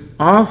process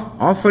of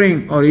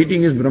offering or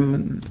eating is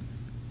Brahman.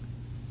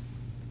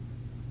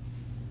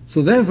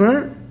 So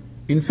therefore,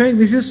 in fact,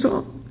 this is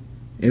so.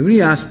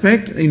 Every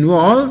aspect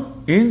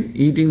involved in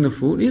eating the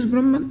food is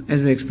Brahman,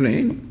 as we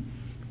explained.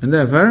 And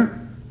therefore,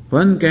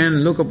 one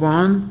can look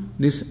upon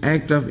this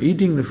act of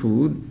eating the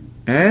food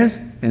as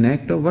an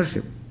act of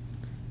worship,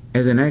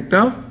 as an act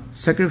of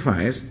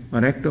sacrifice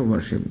or act of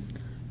worship.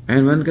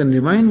 And one can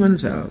remind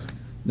oneself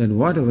that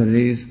whatever it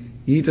is,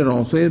 eater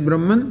also is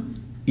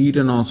Brahman,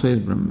 eaten also is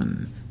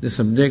Brahman. The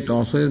subject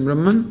also is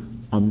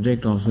Brahman,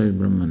 object also is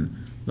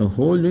Brahman. The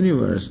whole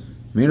universe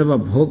made up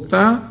of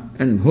bhokta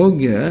and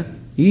bhogya,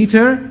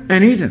 eater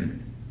and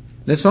eaten.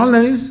 That's all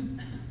that is.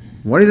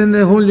 What is in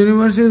the whole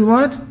universe is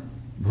what?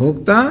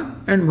 Bhokta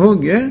and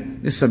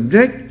bhogya, the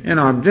subject and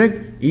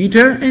object,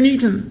 eater and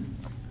eaten.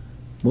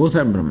 Both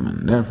are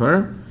Brahman.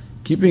 Therefore,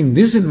 keeping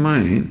this in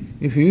mind,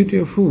 if you eat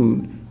your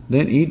food,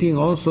 then eating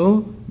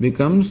also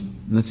becomes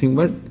nothing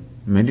but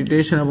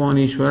meditation upon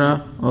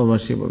Ishvara or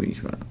worship of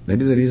Ishvara.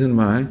 That is the reason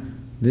why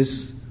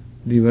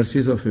the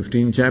verses of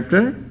 15th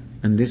chapter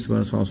and this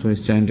verse also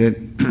is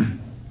chanted.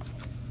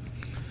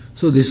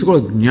 So this is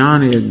called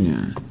Jnana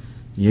Yajna.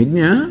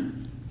 Yajna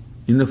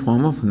in the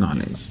form of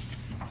knowledge.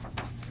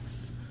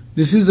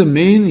 This is the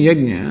main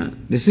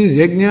yajna. This is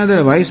yajna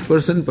that a wise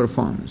person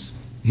performs.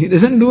 He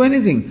doesn't do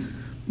anything,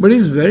 but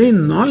his very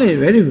knowledge,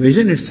 very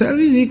vision itself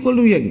is equal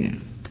to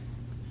yajna.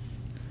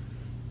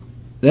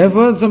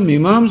 Therefore, some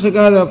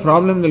Mimamsaka have a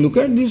problem. They look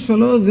at these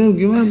fellows, they have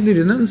given up the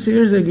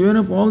renunciates, they have given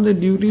up all their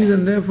duties,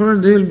 and therefore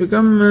they will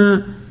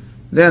become,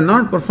 they are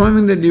not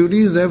performing their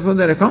duties, therefore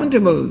they are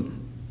accountable.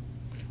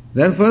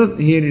 Therefore,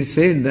 here it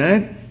said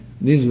that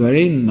this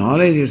very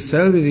knowledge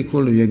itself is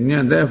equal to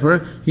yajna,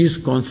 therefore he is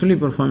constantly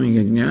performing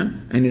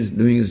yajna and is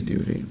doing his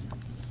duty.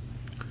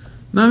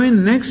 Now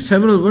in next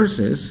several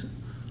verses,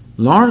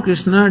 Lord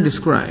Krishna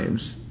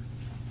describes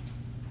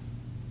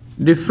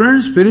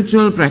different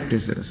spiritual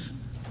practices.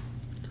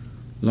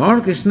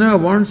 Lord Krishna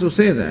wants to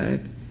say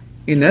that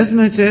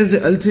inasmuch as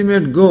the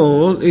ultimate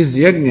goal is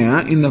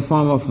yajna in the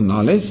form of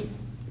knowledge,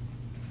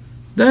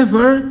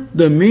 therefore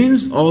the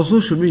means also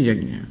should be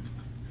yajna.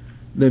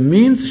 The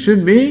means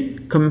should be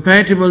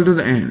compatible to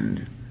the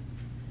end.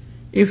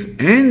 If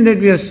end that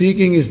we are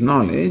seeking is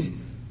knowledge,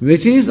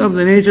 which is of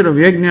the nature of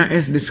yajna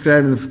as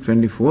described in the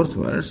 24th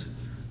verse,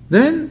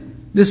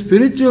 then the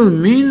spiritual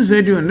means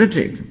that you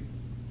undertake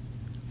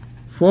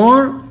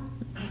for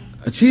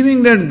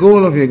achieving that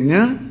goal of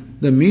yajna,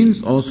 the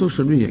means also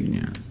should be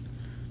yajna.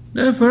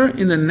 Therefore,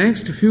 in the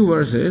next few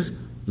verses,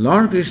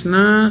 Lord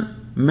Krishna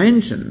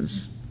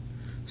mentions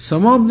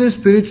some of the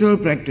spiritual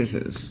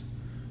practices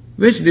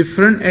which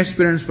different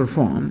aspirants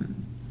perform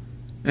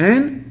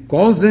and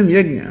calls them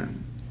yajna,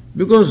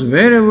 because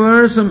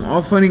wherever some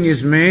offering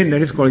is made,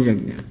 that is called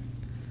yajna.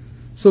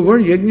 So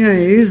word yajna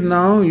is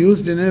now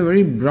used in a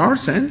very broad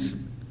sense.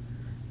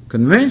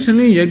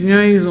 Conventionally,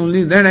 yajna is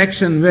only that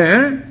action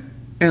where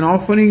an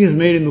offering is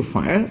made into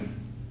fire.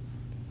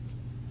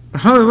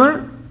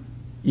 However,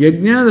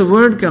 yajna, the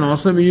word can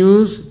also be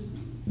used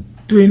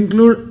to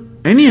include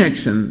any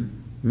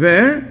action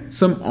where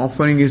some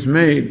offering is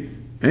made,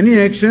 any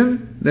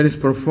action that is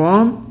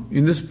performed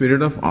in the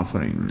spirit of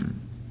offering.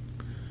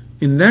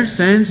 In that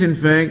sense, in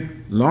fact,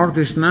 Lord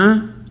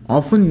Krishna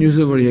often uses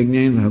the word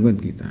yajna in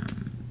Bhagavad Gita.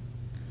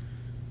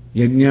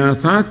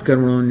 Yajnarthat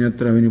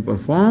karmanonyatra, when you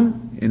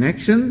perform an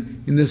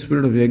action in the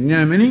spirit of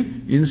yajna,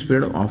 meaning in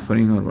spirit of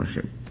offering or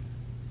worship.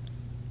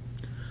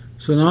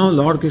 So now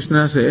Lord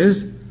Krishna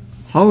says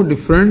how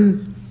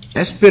different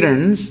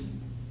aspirants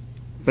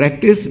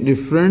practice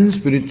different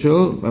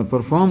spiritual,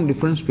 perform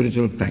different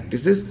spiritual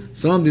practices.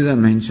 Some of these are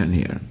mentioned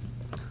here.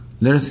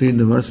 Let us read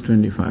the verse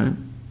 25.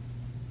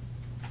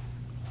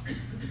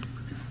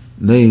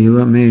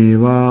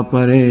 Daivameva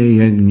pare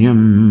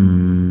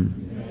yajñam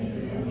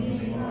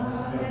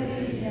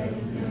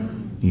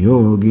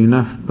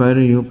yoginah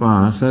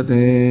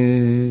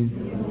paryupasate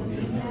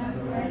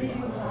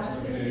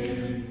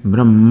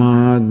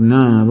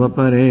brahmagnava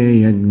pare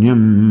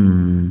yajñam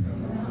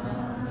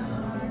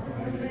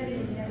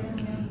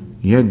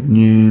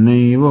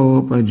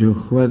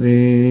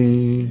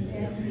yajñenaivopajuhvate.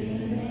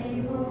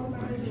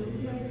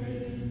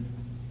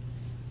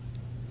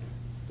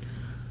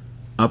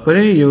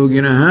 Apare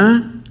yoginaha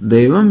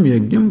devam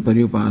yajñam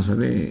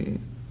paryupasate.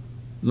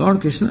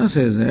 Lord Krishna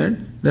says that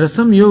there are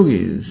some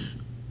yogis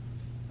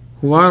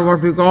who are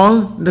what we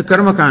call the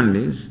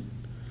karmakandis.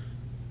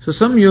 So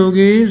some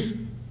yogis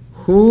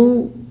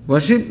who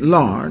worship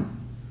Lord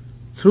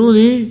through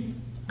the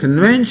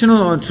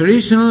conventional or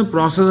traditional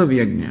process of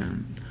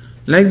yajna,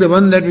 like the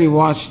one that we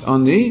watched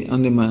on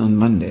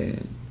Monday.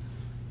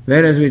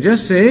 Whereas we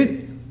just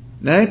said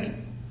that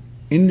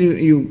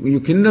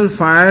you kindle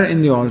fire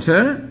in the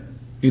altar,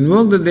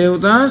 invoke the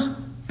devatas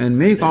and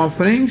make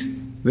offerings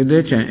with the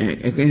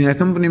in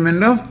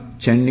accompaniment of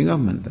chanting of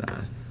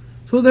mantras.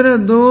 So there are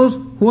those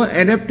who are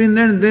adept in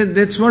that,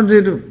 that's what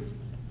they do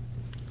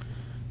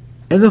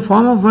as a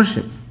form of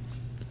worship.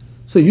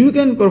 So you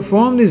can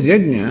perform this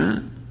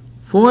yajna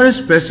for a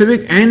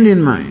specific end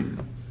in mind.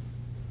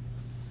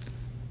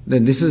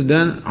 That this is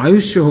done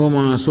Ayushya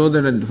Homa, so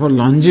that for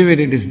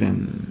longevity it is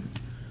done.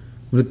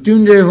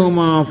 Mrityunjaya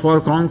Homa,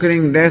 for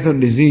conquering death or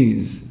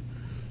disease.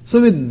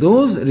 So with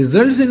those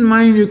results in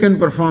mind you can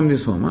perform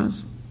these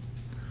homas.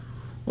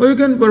 Or you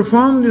can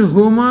perform this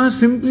homa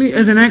simply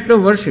as an act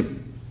of worship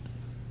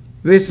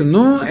with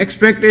no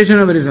expectation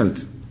of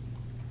results.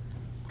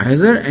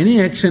 Either any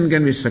action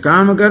can be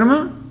sakama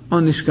karma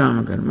or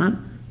nishkama karma.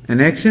 An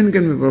action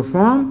can be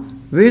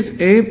performed with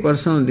a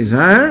personal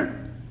desire,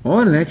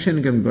 or an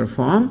action can be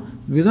performed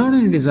without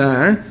any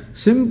desire,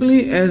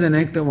 simply as an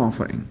act of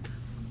offering.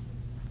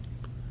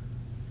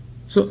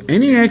 So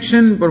any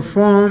action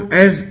performed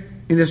as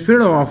in the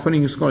spirit of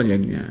offering is called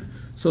yajna.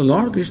 So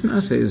Lord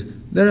Krishna says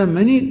there are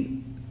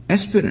many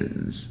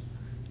aspirants,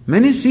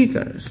 many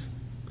seekers,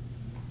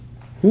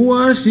 who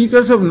are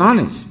seekers of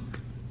knowledge.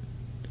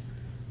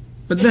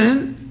 But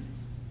then,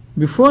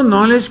 before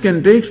knowledge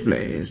takes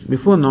place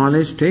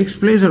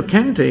or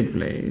can take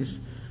place,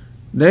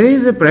 there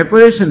is a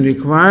preparation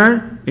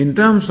required in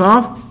terms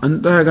of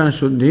antahagana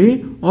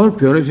shuddhi or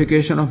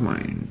purification of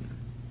mind.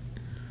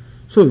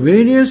 So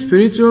various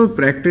spiritual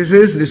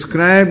practices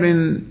described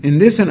in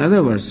this and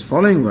other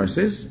following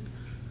verses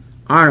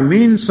are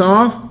means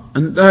of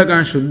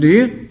antahagana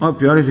shuddhi or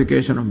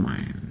purification of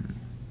mind.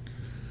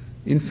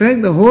 In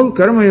fact, the whole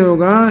karma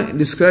yoga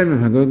described in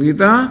Bhagavad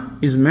Gita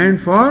is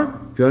meant for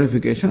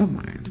purification of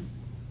mind.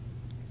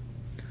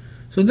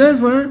 So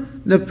therefore,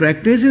 the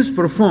practices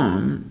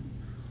performed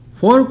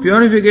for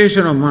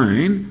purification of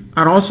mind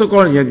are also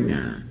called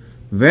yajna.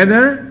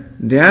 Whether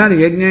they are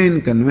yajna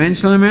in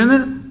conventional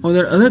manner or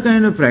there are other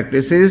kind of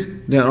practices,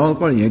 they are all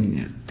called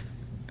yajna.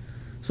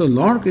 So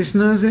Lord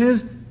Krishna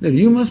says that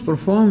you must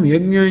perform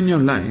yajna in your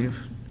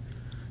life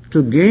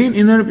to gain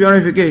inner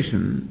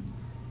purification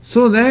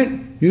so that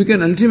you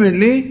can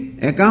ultimately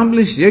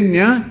accomplish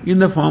yajna in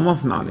the form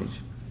of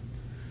knowledge.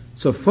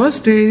 So first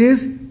stage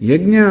is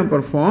yajna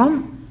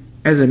performed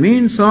as a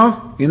means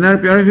of inner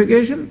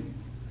purification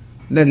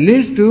that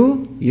leads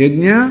to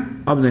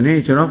yajna of the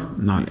nature of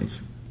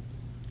knowledge.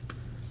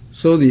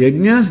 So the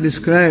yajnas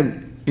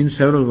described in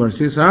several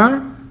verses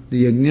are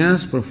the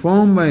yajnas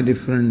performed by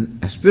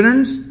different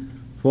aspirants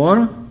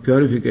for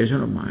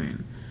purification of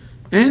mind.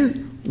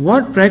 And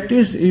what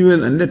practice you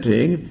will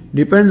undertake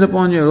depends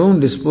upon your own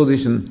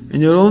disposition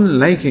and your own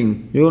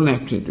liking, your own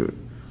aptitude.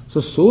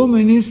 So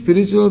many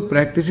spiritual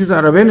practices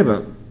are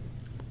available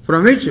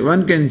from which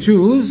one can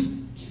choose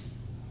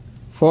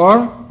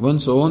for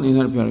one's own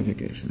inner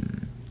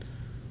purification.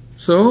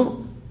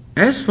 So,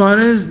 as far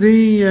as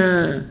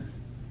the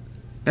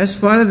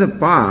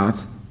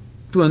path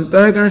to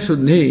antahakana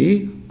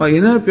shuddhi or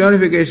inner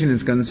purification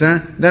is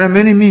concerned, there are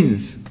many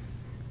means.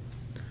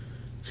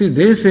 See,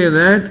 they say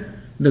that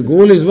the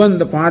goal is one,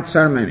 the paths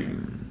are many.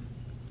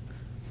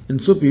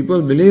 And so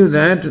people believe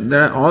that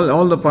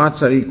all the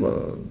paths are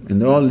equal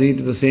and they all lead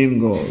to the same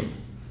goal.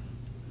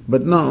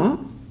 But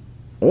no,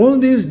 all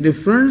these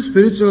different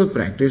spiritual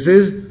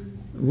practices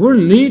would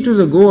lead to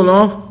the goal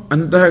of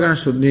antahakana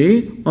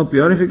shuddhi or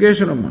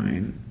purification of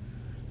mind.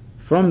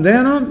 From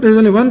there on, there is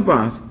only one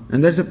path,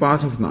 and that's the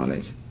path of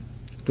knowledge.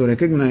 To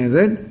recognize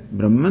that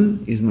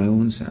Brahman is my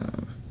own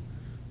self.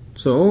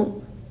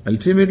 So,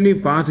 ultimately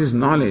path is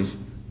knowledge.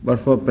 But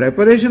for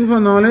preparation for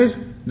knowledge,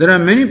 there are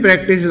many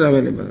practices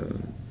available.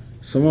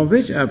 some of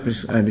which are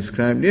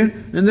described here,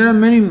 and there are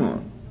many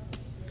more.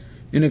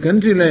 In a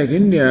country like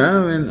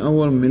India, when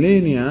over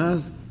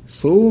millennia,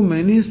 so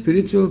many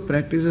spiritual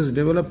practices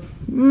develop,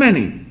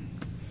 many.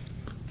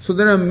 So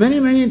there are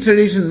many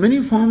traditions,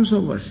 many forms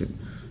of worship.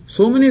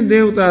 So many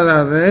devatas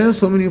are there,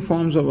 so many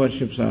forms of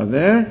worships are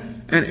there,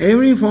 and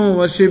every form of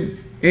worship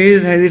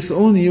has its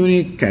own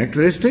unique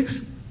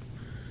characteristics.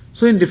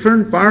 So in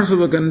different parts of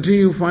the country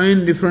you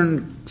find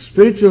different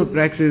spiritual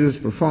practices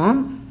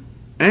performed,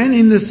 and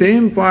in the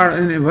same part,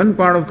 in one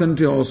part of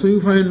country also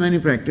you find many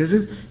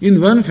practices.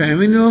 In one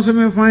family you also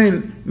may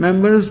find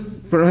members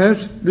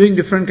perhaps doing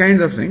different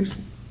kinds of things.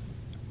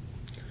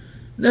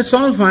 That's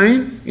all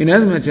fine, in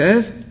as much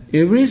as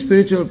every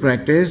spiritual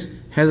practice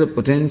has a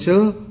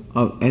potential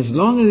of, as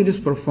long as it is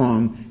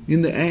performed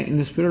in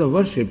the spirit of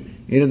worship,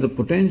 it has the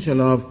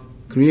potential of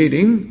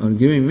creating or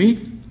giving me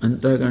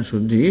antahkarana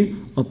shuddhi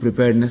or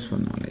preparedness for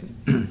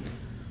knowledge.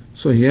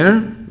 So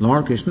here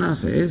Lord Krishna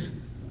says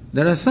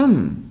there are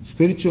some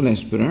spiritual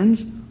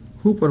aspirants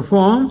who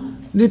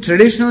perform the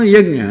traditional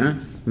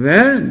yajna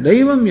where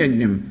daivam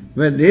yajnam,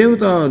 where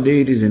devata or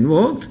deity is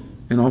invoked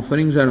and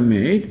offerings are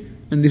made,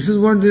 and this is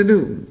what they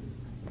do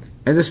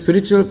as a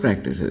spiritual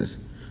practices.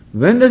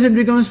 When does it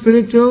become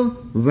spiritual?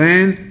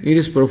 When it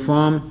is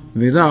performed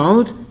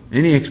without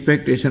any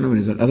expectation of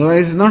result.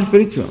 Otherwise it is not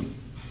spiritual.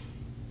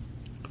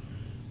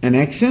 An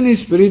action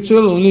is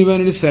spiritual only when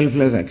it is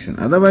selfless action.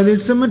 Otherwise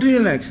it's a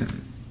material action.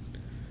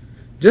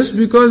 Just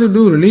because you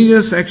do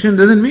religious action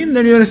doesn't mean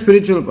that you are a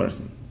spiritual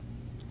person.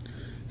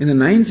 In the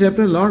 9th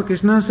chapter, Lord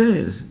Krishna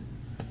says,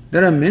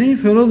 there are many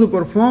fellows who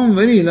perform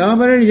very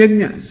elaborate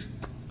yajnas.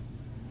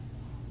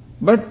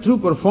 But to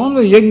perform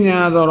the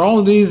yajnas or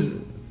all these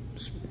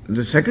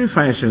the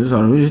sacrifices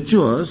or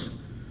rituals,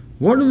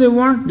 what do they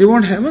want? They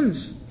want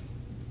heavens.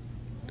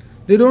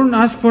 They don't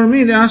ask for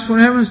me, they ask for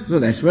heavens. So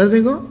that's where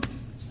they go.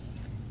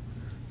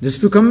 Just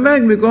to come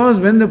back, because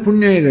when the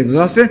punya is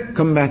exhausted,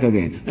 come back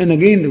again and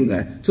again do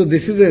that. So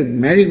this is a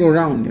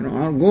merry-go-round,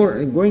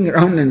 or going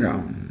round and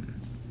round,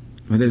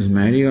 whether it's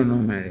marry or no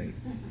marry.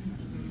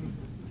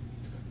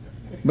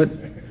 But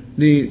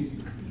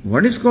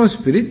what is called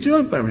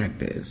spiritual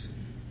practice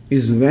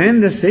is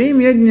when the same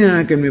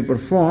yajna can be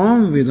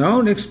performed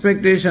without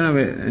expectation of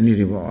any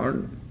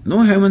reward,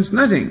 no heavens,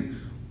 nothing.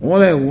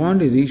 All I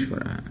want is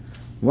Ishvara.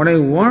 What I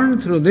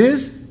want through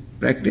this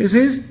practice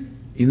is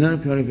inner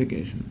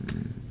purification.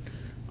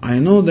 I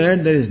know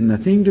that there is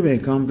nothing to be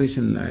accomplished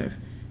in life.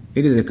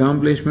 It is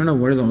accomplishment of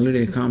what is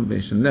already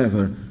accomplished, and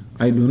therefore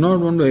I do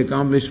not want to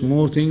accomplish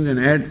more things and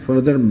add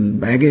further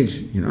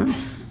baggage,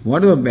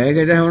 Whatever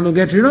baggage I want to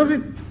get rid of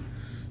it.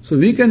 So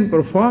we can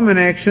perform an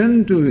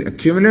action to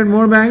accumulate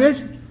more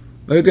baggage,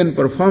 or you can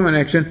perform an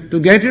action to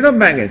get rid of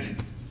baggage.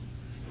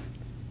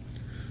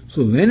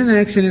 So when an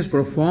action is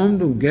performed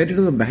to get rid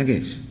of the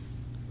baggage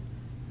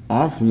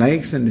of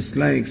likes and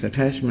dislikes,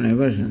 attachment,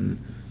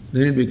 aversion,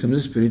 then it becomes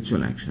a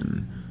spiritual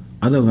action.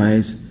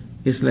 Otherwise,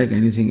 it's like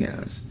anything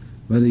else.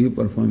 Whether you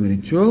perform a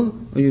ritual,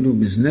 or you do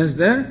business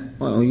there,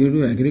 or you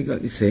do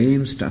agriculture,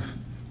 same stuff.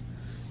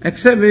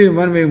 Except maybe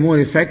one way more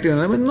effective,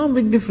 but no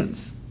big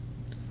difference.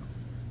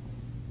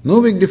 No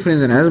big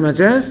difference in as much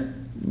as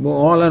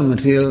all are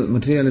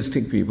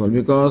materialistic people,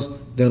 because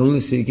they are only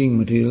seeking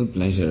material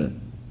pleasure,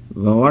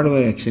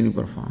 whatever action you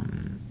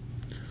perform.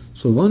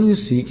 So one who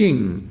is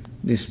seeking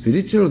the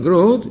spiritual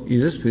growth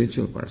is a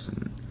spiritual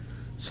person.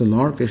 So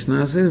Lord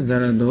Krishna says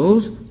there are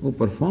those who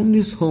perform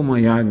this homa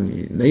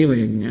yagni, daiva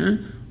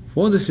yajna,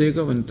 for the sake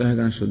of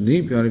antahkarana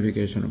shuddhi,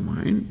 purification of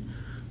mind.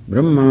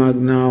 Brahma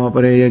agna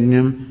apare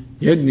yajnam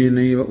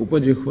yajnenaiva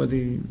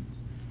upajihvati.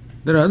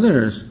 There are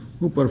others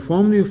who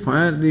perform the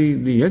fire, the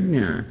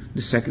yajna,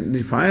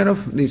 the fire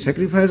of the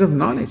sacrifice of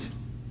knowledge.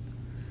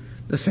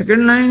 The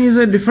second line is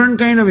a different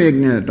kind of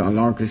yajna that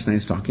Lord Krishna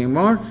is talking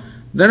about.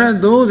 There are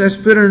those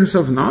aspirants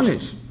of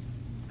knowledge,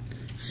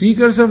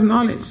 seekers of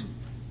knowledge,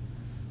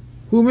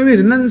 who may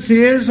be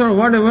renunciates or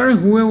whatever,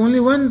 who have only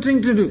one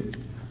thing to do,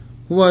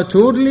 who are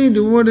totally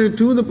devoted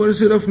to the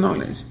pursuit of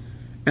knowledge.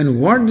 And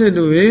what they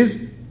do is,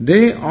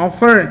 they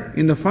offer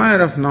in the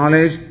fire of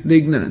knowledge the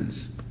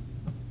ignorance.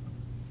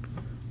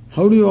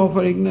 How do you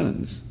offer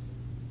ignorance?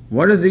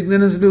 What does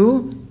ignorance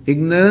do?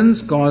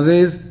 Ignorance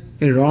causes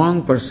a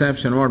wrong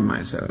perception about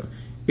myself.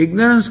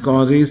 Ignorance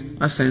causes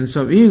a sense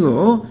of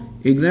ego.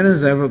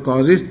 Ignorance therefore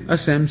causes a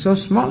sense of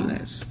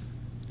smallness.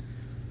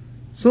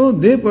 So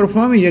they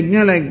perform a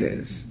yajna like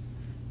this.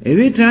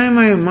 Every time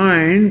my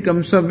mind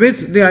comes up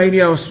with the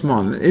idea of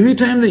smallness, every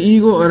time the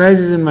ego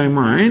arises in my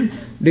mind,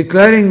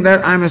 declaring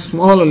that I am a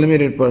small or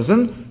limited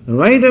person,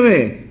 right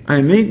away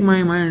I make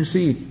my mind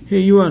see, hey,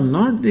 you are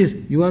not this,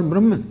 you are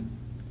Brahman.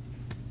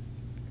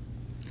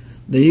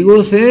 The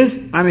ego says,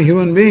 I am a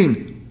human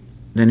being.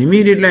 Then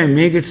immediately I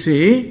make it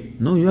see,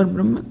 no, you are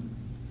Brahman.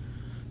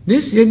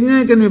 This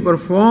yajna can be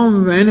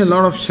performed when a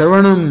lot of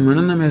shravanam,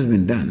 mananam has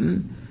been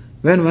done.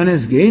 When one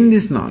has gained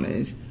this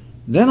knowledge,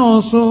 then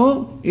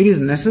also it is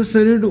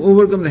necessary to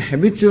overcome the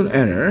habitual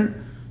error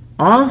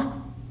of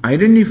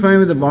identifying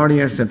with the body,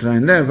 etc.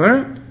 And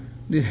therefore,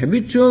 the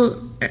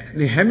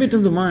habit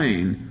of the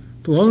mind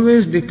to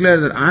always declare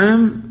that I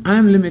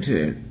am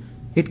limited.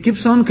 It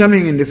keeps on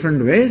coming in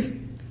different ways,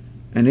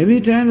 and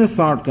every time the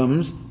thought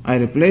comes, I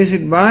replace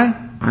it by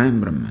I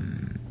am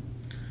Brahman.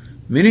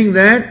 Meaning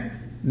that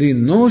the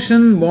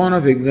notion born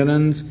of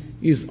ignorance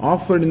is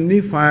offered in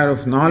the fire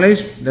of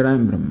knowledge that I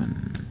am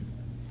Brahman.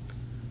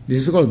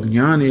 This is called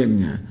Jnana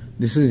Yajna.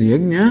 This is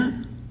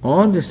Yajna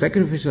or the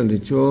sacrificial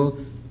ritual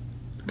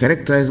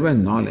characterized by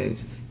knowledge.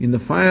 In the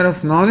fire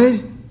of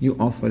knowledge, you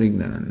offer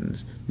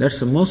ignorance. That's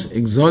the most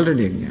exalted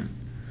Yajna.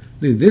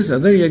 This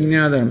other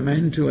Yajna that are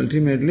meant to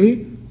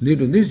ultimately lead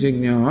to this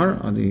Yajna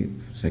or the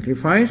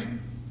sacrifice,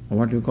 or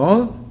what you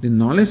call the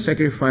knowledge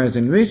sacrifice,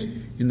 in which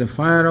in the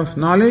fire of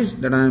knowledge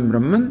that I am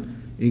Brahman,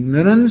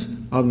 ignorance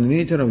of the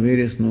nature of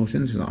various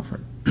notions is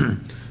offered.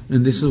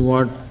 And this is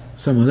what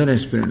some other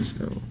aspirants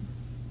do.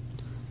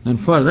 And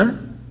further,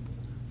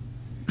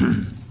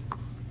 in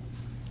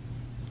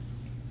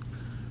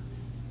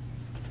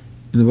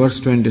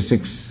verse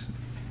 26,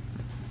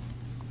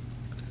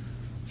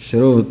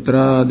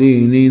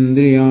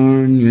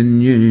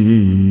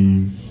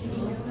 Shrotraadinindriyaanyanye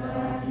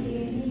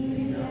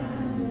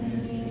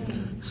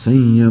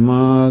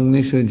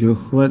Sanyamagnishu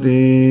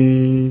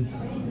juhvate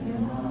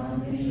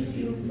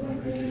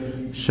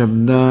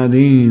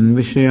Shabdadin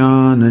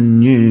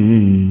vishayananye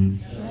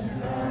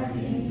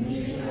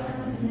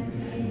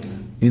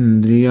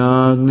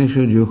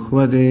Indriyagnishu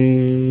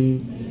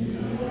juhvate.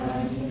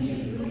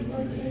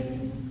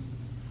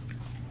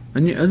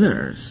 And the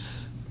others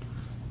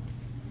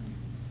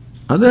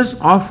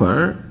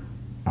offer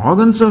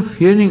organs of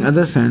hearing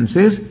other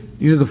senses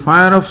into the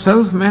fire of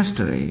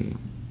self-mastery.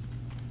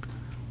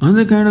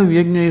 Another kind of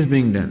yajna is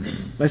being done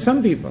by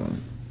some people.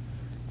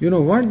 You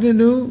know what they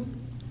do?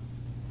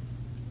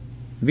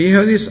 We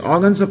have these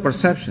organs of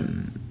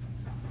perception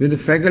with the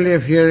faculty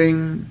of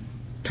hearing,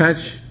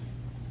 touch,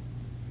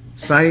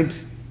 sight,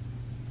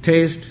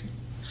 taste,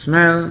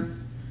 smell,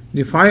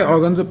 the 5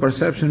 organs of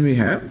perception we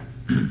have.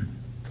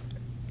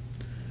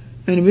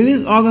 And with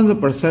these organs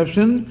of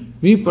perception,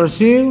 we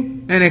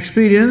perceive and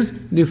experience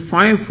the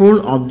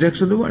 5-fold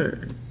objects of the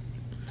world.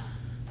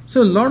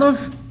 So a lot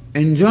of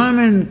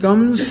enjoyment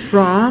comes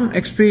from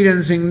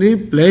experiencing the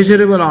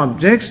pleasurable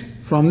objects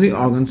from the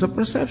organs of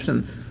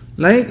perception.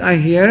 Like I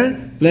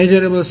hear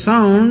pleasurable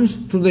sounds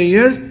through the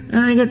ears and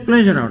I get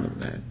pleasure out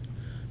of that.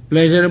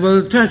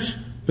 Pleasurable touch,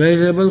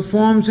 pleasurable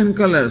forms and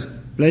colors,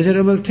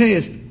 pleasurable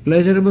taste,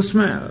 pleasurable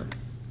smell.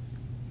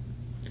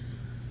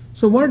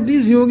 So what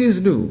these yogis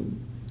do?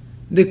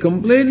 They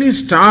completely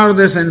starve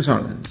their sense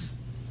organs.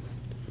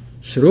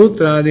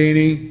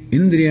 Shrotradini,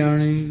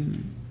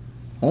 Indriyani,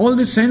 all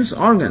the sense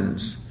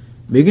organs,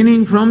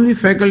 beginning from the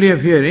faculty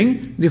of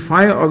hearing, the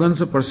 5 organs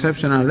of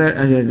perception are there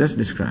as I just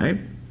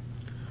described.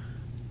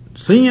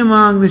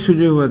 Sanyamagnishu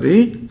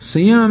juhvati,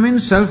 Sanyam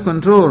means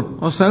self-control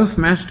or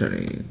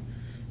self-mastery,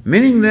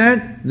 meaning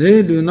that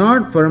they do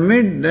not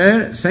permit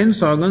their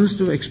sense organs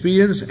to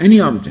experience any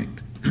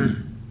object.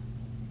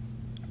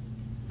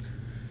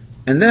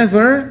 And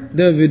therefore,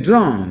 they have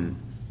withdrawn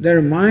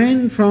their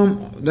mind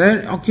from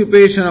their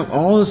occupation of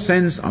all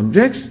sense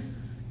objects,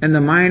 and the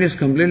mind is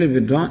completely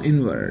withdrawn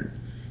inward.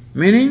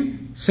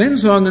 Meaning,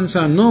 sense organs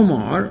are no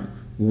more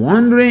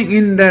wandering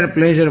in their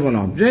pleasurable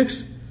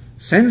objects.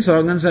 Sense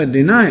organs are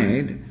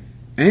denied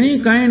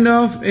any kind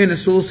of an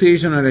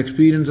association or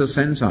experience of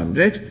sense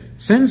objects.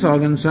 Sense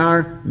organs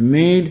are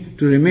made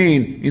to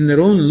remain in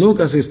their own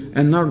locuses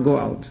and not go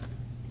out.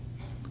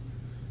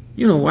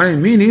 You know what I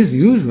mean is,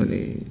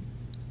 usually,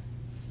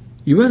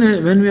 even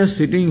when we are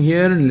sitting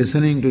here and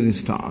listening to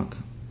this talk,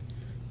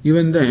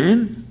 even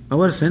then,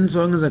 our sense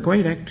organs are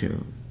quite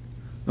active.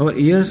 Our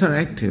ears are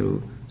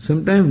active.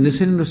 Sometimes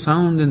listening to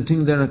sounds and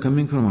things that are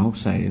coming from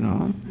outside,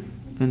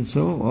 And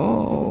so,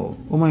 oh,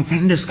 my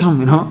friend has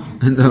come,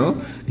 And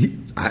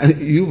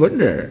you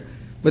wonder.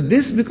 But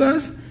this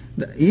because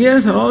the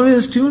ears are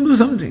always tuned to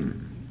something.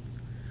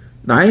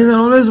 The eyes are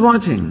always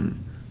watching.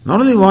 Not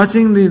only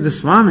watching the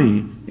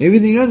Swami,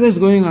 everything else that's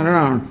going on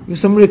around. If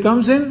somebody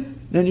comes in,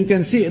 then you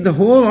can see the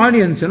whole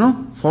audience,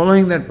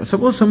 following that.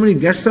 Suppose somebody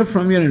gets up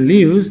from here and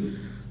leaves,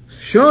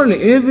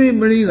 surely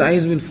everybody's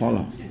eyes will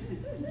follow.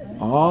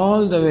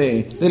 All the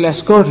way. They'll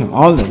escort him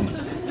all the way.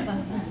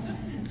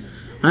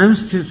 I'm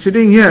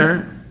sitting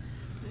here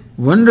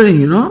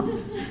wondering,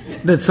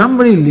 that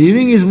somebody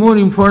leaving is more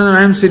important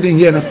than I'm sitting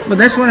here. But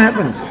that's what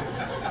happens.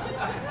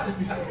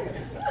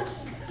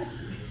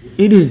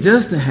 It is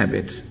just a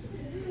habit.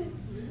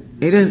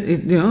 It is,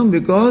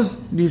 because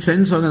the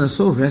sense organs are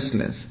so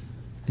restless.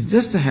 It's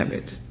just a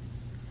habit.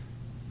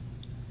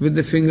 With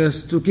the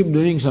fingers to keep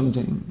doing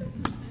something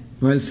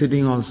while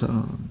sitting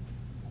also.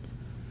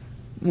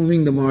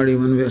 Moving the body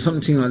one way,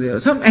 something or the other.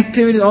 Some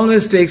activity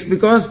always takes,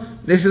 because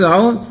this is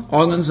how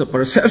organs of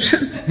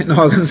perception and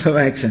organs of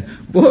action.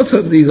 Both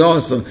of these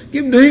also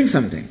keep doing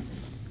something.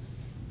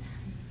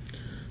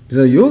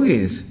 The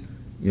yogis.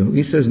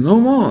 Yogi says no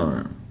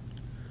more.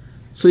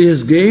 So he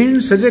has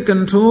gained such a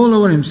control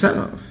over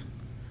himself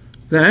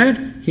that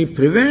he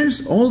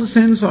prevents all the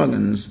sense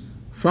organs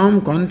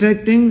from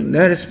contacting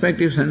their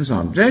respective sense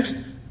objects,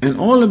 and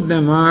all of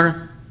them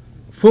are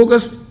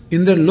focused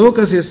in the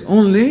locuses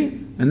only,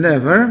 and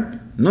therefore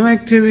no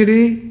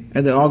activity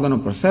at the organ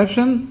of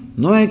perception,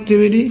 no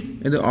activity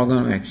at the organ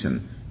of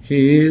action.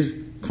 He is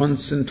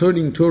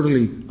concentrating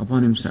totally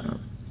upon himself.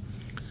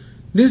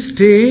 This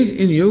stage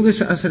in Yoga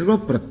Shastra is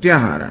called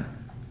Pratyahara.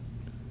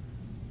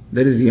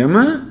 There is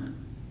Yama,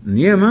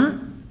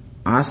 Niyama,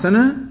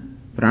 Asana,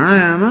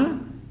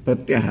 Pranayama,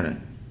 Pratyahara.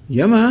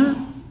 Yama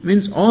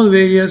means all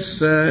various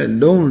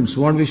don'ts,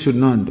 what we should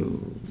not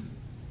do,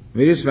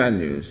 various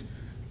values.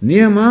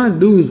 Niyama,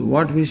 do's,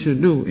 what we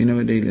should do in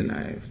our daily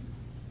life.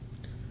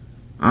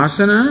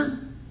 Asana,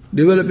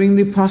 developing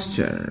the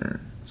posture,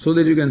 so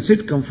that you can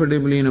sit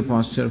comfortably in a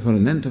posture for a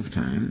length of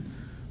time.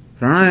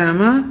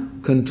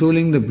 Pranayama,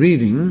 controlling the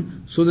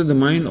breathing, so that the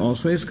mind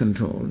also is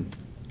controlled.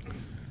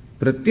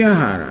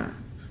 Pratyahara,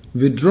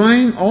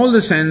 withdrawing all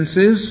the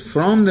senses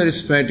from the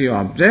respective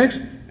objects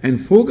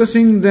and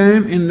focusing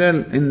them in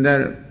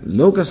their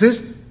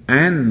locuses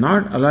and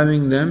not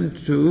allowing them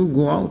to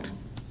go out.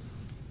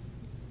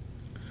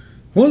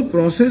 Whole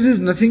process is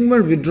nothing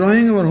but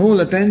withdrawing our whole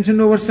attention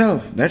to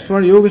ourselves. That's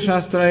what Yoga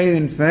Shastra is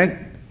in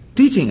fact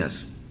teaching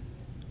us.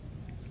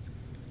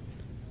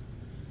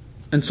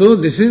 And so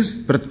this is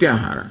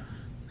Pratyahara.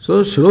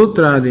 So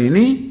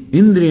Shrotradini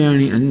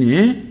Indriyani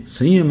Anye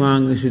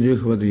Sanyamanga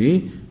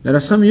Shujukvati. There are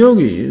some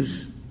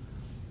yogis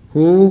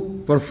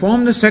who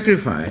perform the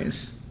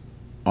sacrifice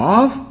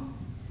of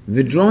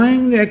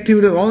withdrawing the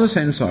activity of all the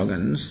sense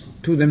organs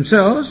to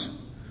themselves.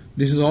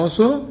 This is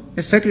also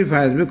a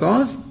sacrifice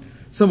because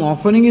some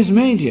offering is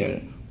made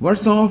here.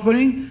 What's the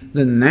offering?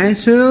 The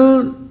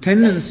natural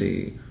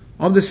tendency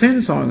of the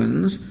sense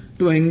organs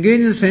to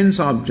engage in sense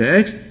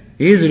objects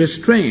is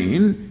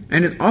restrained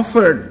and is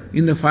offered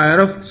in the fire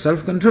of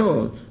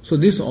self-control. So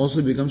this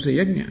also becomes a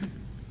yajna.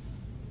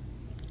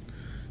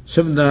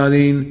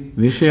 Shabdadin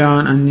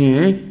Vishayan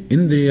Anye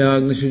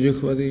Indriyagna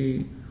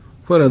Shujukvati.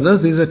 For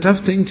others this is a tough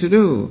thing to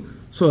do.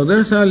 So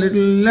others are a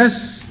little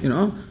less,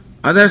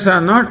 others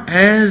are not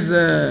as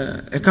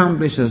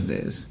accomplished as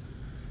this.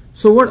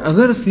 So what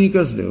other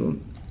seekers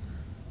do?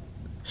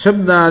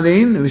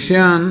 Shabdadin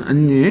Vishayan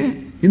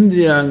Anye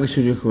Indriyagna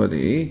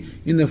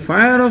Shujukvati. In the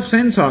fire of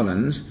sense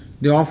organs,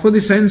 they offer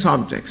the sense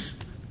objects.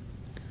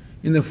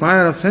 In the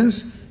fire of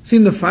sense,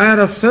 in the fire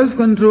of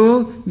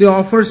self-control, they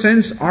offer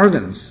sense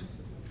organs.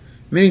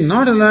 Meaning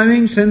not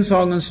allowing sense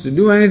organs to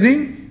do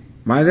anything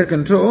by their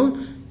control.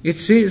 It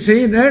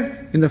say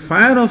that in the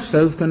fire of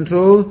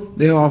self-control,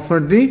 they offer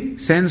the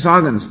sense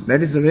organs.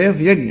 That is the way of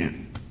yajna.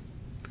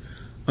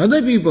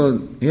 Other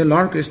people, here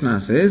Lord Krishna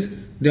says,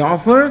 they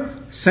offer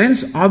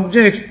sense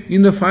objects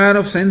in the fire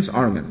of sense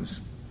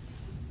organs.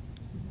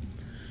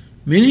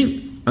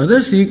 Meaning,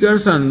 other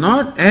seekers are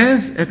not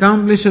as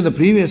accomplished as the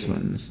previous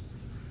ones.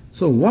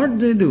 So what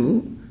they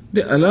do,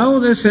 they allow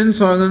their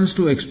sense organs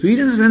to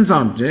experience sense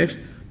objects,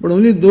 but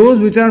only those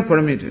which are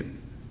permitted.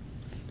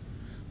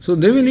 So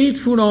they will eat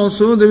food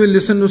also, they will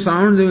listen to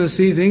sound, they will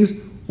see things,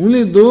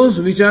 only those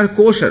which are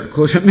kosher.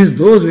 Kosher means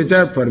those which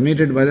are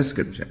permitted by the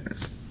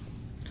scriptures.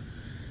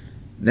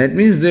 That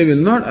means they will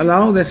not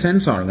allow their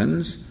sense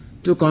organs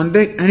to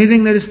contact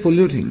anything that is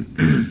polluting.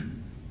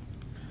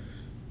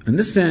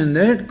 Understand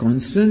that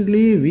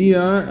constantly we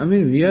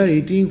are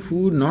eating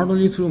food not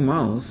only through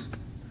mouth,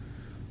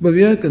 but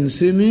we are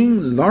consuming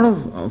a lot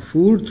of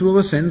food through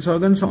our sense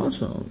organs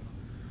also.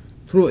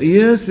 Through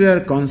ears we are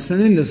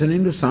constantly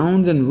listening to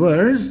sounds and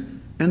words,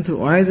 and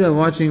through eyes we are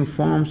watching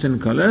forms and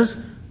colors.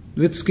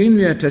 With skin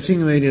we are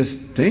touching various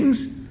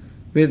things.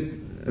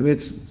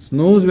 With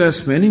nose we are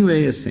smelling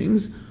various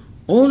things.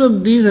 All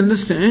of these,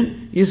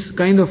 understand, is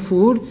kind of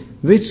food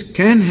which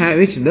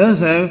does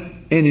have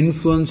an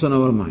influence on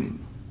our mind.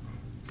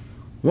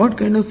 What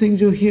kind of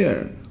things you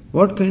hear,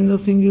 what kind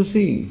of things you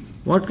see,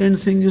 what kind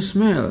of things you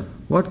smell,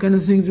 what kind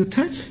of things you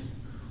touch.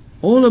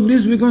 All of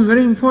this becomes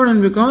very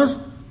important because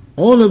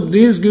all of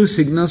these give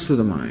signals to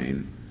the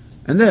mind.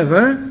 And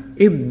therefore,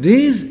 if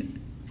these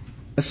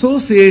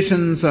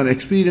associations or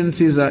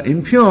experiences are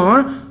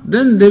impure,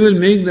 then they will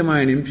make the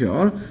mind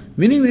impure.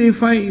 Meaning that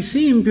if I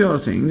see impure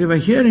things, if I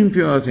hear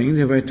impure things,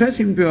 if I touch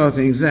impure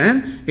things,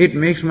 then it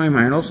makes my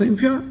mind also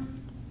impure.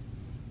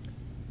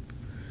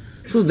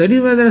 So that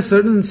is why there are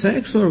certain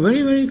sects who are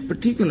very, very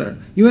particular,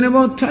 even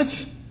about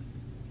touch.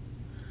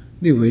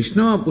 The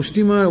Vaishnava,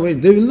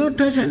 Pushtimar, they will not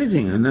touch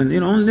anything, and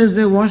unless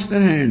they wash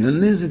their hands,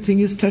 unless the thing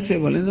is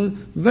touchable. And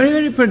very,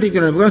 very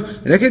particular, because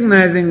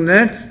recognizing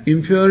that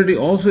impurity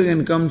also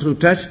can come through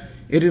touch,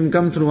 it can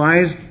come through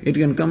eyes, it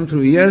can come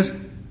through ears,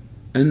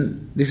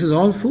 and this is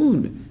all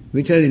food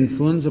which has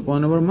influence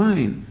upon our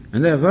mind.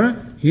 And therefore,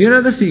 here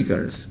are the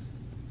seekers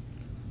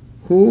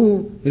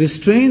who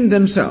restrain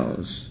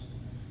themselves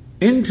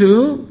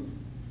into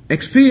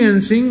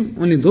experiencing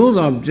only those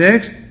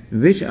objects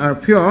which are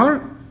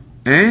pure,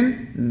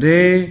 and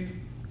they,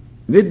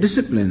 with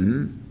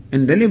discipline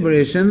and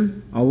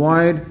deliberation,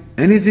 avoid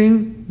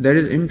anything that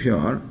is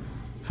impure.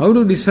 How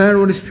to decide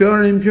what is pure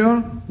and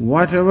impure?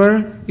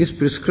 Whatever is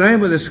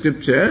prescribed by the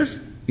scriptures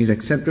is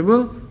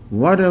acceptable,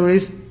 whatever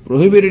is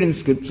prohibited in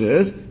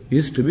scriptures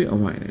is to be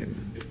avoided.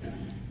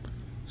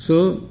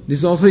 So, this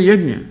is also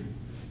yajna.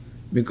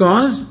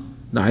 Because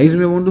the eyes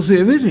may want to see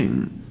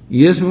everything,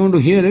 ears may want to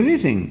hear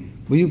everything,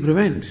 but you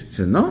prevent. He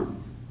says, no,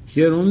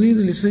 hear only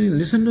the listening,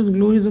 listen to the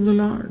glories of the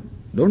Lord.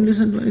 Don't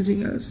listen to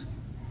anything else.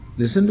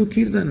 Listen to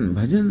Kirtan,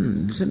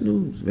 Bhajan, listen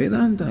to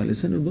Vedanta,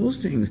 listen to those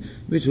things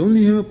which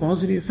only have a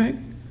positive effect.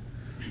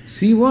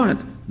 See what?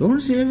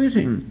 Don't see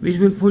everything which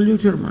will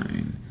pollute your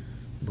mind.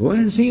 Go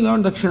and see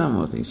Lord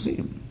Dakshinamurti, see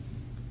him.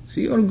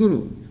 See your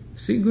Guru,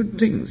 see good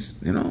things,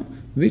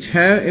 which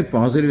have a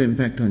positive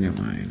impact on your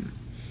mind.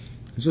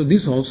 So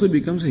this also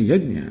becomes a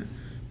yajna,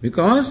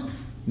 because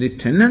the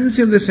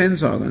tendency of the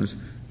sense organs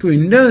to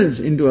indulge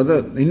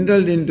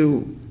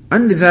into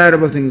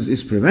undesirable things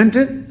is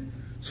prevented.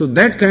 So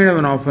that kind of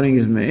an offering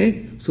is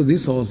made. So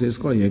this also is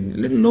called yajna,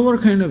 little lower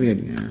kind of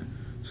yajna.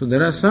 So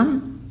there are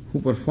some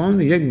who perform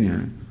the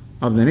yajna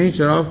of the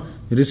nature of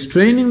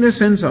restraining the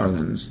sense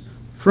organs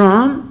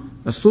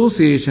from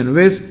association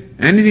with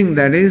anything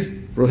that is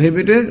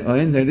prohibited or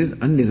anything that is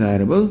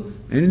undesirable,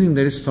 anything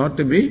that is thought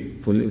to be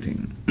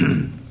polluting.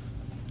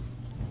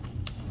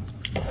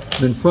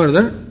 Then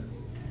further,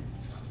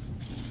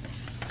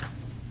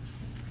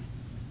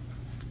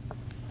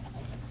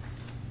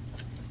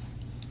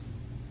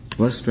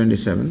 verse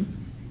 27,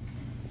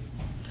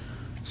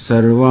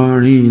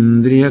 Sarvani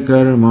indriya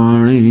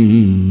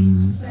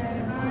karmani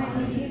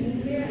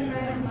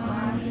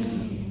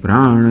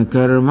prana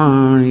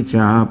karmani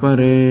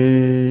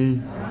chapare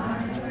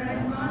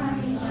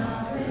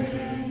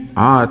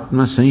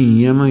atma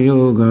sanyama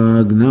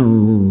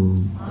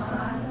yogagnau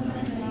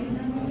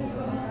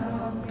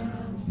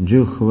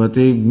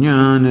juhvati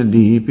jnana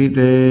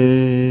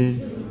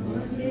deepite.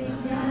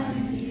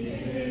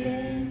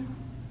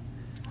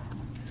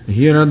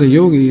 Here are the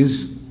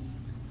yogis.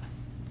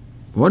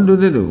 What do?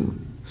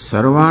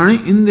 Sarvani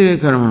indriya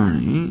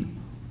karmani,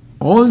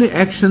 all the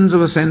actions of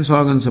the sense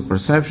organs of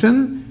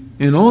perception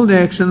and all the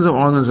actions of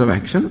organs of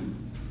action.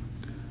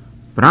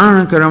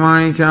 Prana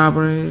karmani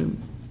chapare.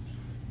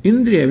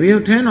 Indriya, we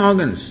have 10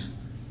 organs.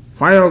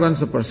 5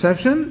 organs of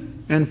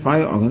perception and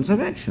 5 organs of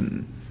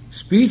action.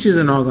 Speech is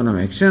an organ of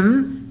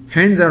action,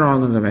 hands are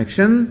organs of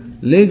action,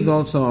 legs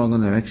also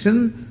organ of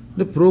action,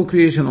 the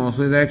procreation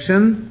also is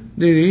action,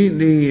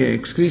 the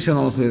excretion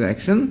also is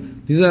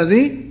action. These are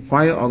the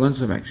 5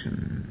 organs of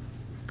action.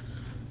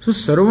 So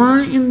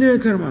Sarvani Indriya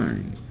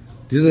Karmani.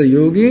 These are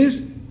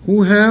yogis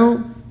who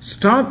have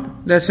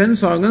stopped their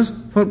sense organs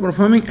for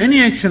performing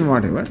any action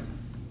whatever.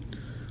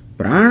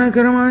 Prana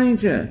Karmani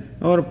cha.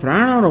 Our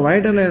prana or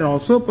vital air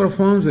also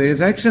performs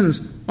various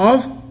actions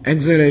of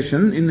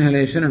exhalation,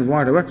 inhalation and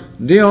whatever.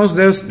 That has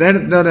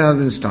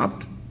been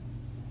stopped.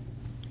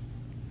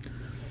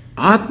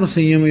 Atma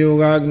Sanyama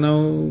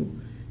Yogagnau.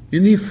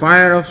 In the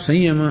fire of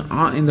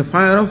Sanyama, in the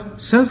fire of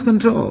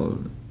self-control.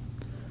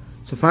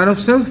 So fire of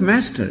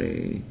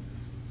self-mastery.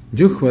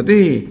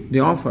 Juhvati, the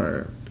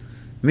offer.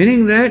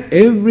 Meaning that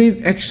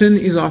every action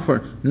is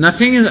offered.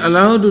 Nothing is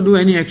allowed to do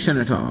any action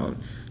at all.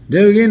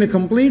 They have gained a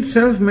complete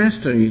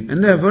self-mastery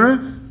and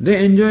therefore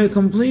they enjoy a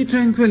complete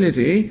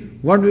tranquility,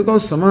 what we call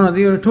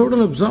samadhi or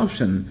total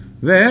absorption,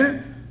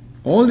 where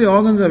all the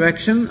organs of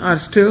action are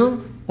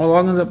still, all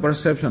organs of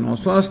perception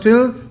also are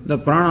still, the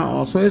prana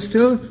also is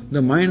still,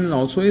 the mind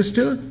also is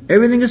still,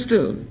 everything is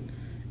still.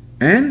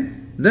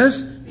 And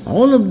thus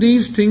all of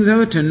these things have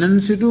a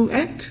tendency to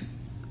act.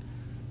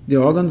 The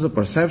organs of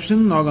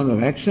perception, organs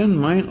of action,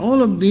 mind,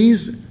 all of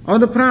these are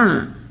the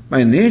prana.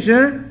 By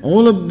nature,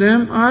 all of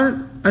them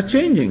are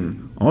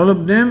changing. All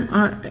of them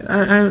have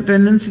a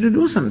tendency to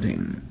do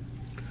something.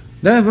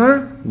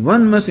 Therefore,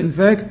 one must in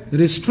fact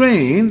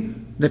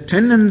restrain the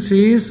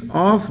tendencies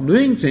of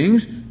doing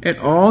things at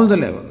all the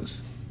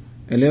levels.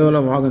 A level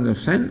of organs of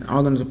sense,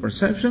 organs of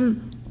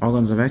perception,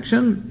 organs of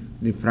action,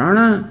 the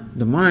prana,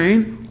 the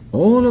mind,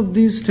 all of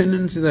these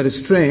tendencies are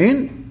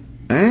restrained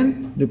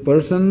and the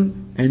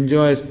person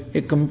enjoys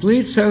a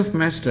complete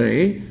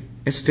self-mastery,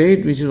 a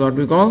state which is what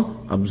we call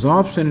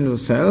absorption into the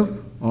self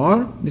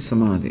or the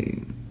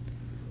samadhi.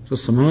 So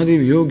samadhi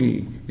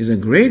yogi is a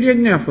great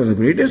yajna, for the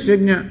greatest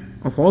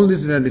yajna of all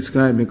this that are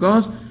described,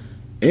 because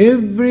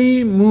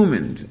every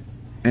movement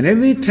and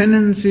every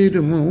tendency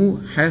to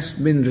move has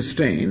been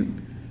restrained,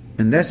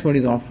 and that's what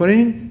he's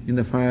offering in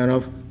the fire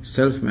of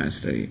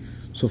self-mastery.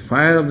 So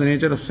fire of the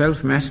nature of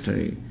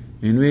self-mastery,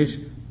 in which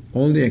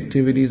all the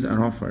activities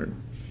are offered,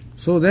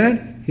 so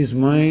that his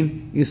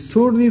mind is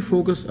totally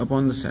focused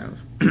upon the self.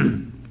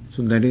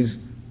 So that is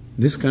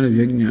this kind of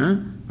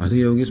yajna other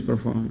yogis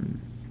perform.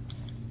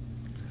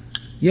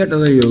 Yet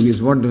other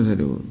yogis, what do they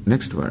do?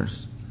 Next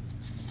verse.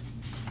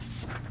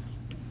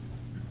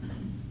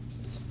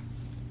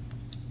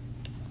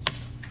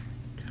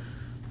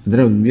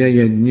 Dravya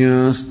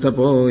yajñās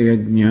tapo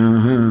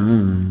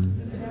yajñāh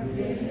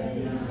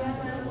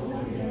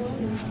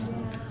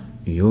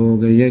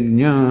yoga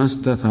yajñās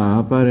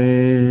tatha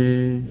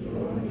pare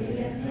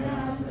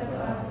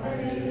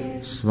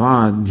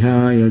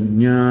svādhyāya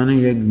jñāna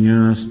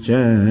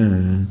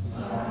yajñāscha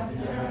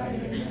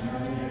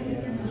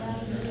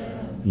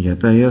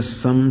yatayas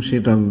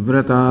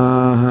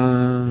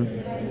samshitavrataha.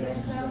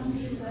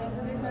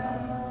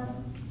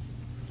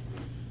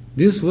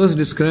 This verse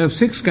describes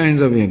 6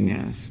 kinds of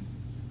yajnas.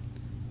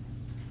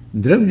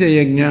 Dravya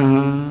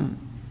yajna.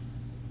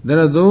 There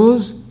are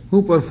those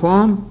who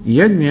perform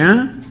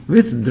yajna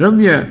with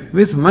dravya,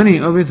 with money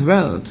or with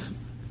wealth.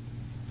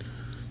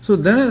 So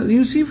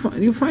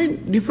you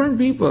find different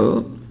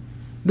people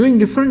doing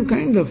different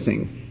kinds of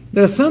things.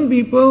 There are some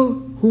people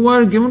who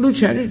are given to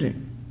charity.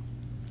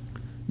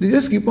 They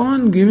just keep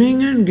on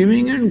giving and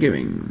giving and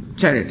giving.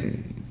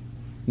 Charity.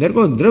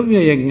 Therefore,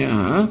 dravya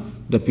yajna,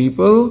 the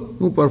people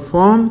who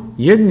perform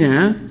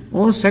yajna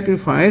or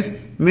sacrifice,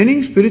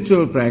 meaning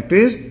spiritual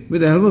practice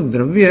with the help of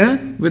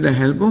dravya, with the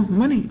help of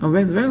money or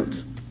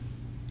wealth.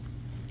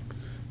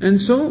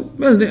 And so,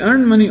 they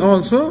earn money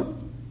also,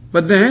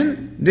 but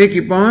then they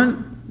keep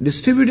on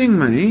distributing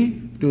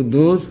money to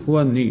those who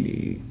are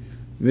needy,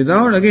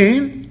 without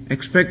again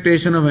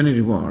expectation of any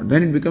reward.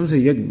 Then it becomes a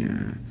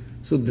yajna.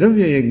 So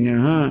dravya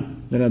yajna,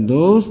 there are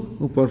those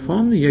who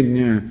perform the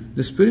yajna,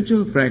 the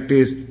spiritual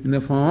practice in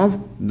the form of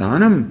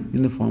dhanam,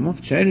 in the form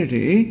of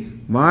charity,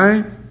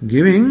 by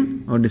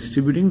giving or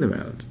distributing the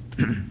wealth.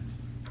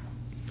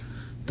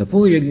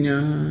 Tapo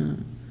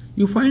yajna,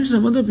 you find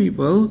some other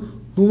people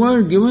who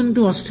are given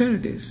to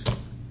austerities.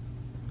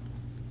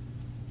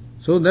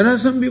 So there are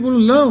some people who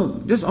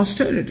love just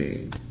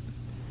austerity.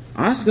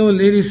 Ask our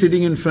lady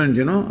sitting in front,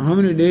 how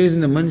many days in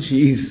the month she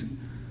eats.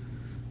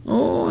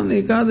 Oh, on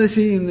the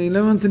Ekadashi, in the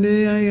 11th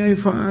day I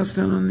fast,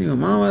 and on the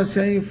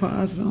Amavasya I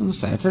fast, on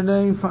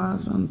Saturday I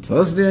fast, on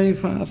Thursday I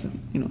fast.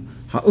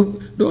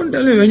 Don't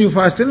tell me when you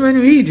fast, tell me when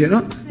you eat,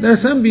 There are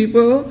some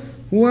people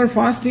who are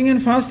fasting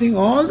and fasting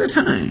all the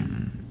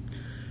time.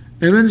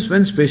 And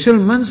when special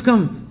months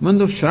come,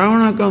 month of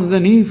Shravana comes,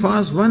 then he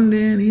fasts one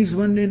day and eats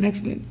one day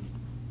next day.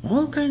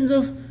 All kinds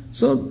of,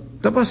 so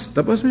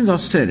tapas means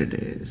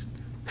austerities,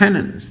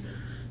 penance.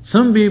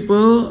 Some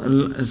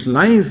people's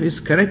life is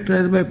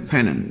characterized by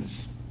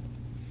penance.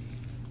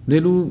 They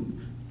do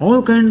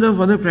all kinds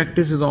of other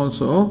practices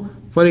also.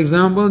 For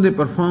example, they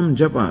perform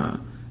japa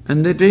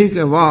and they take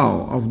a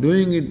vow of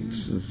doing it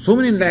so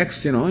many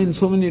lakhs, in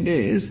so many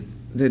days.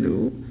 They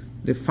do.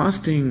 They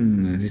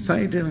fasting,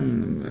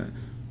 reciting,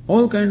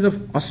 all kinds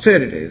of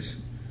austerities,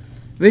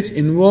 which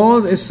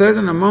involve a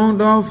certain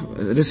amount of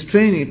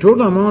restraining,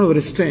 total amount of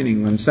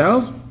restraining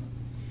oneself.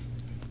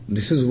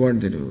 This is what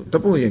they do.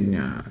 Tapo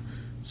yajna.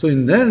 So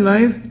in their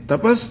life,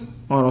 tapas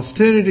or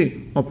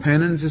austerity or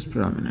penance is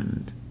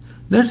predominant.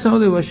 That's how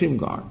they worship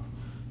God.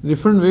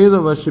 Different ways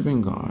of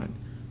worshipping God.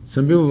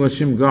 Some people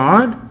worship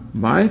God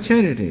by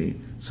charity.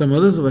 Some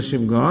others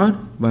worship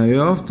God by way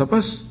of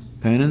tapas,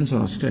 penance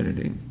or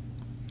austerity.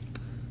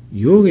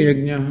 Yoga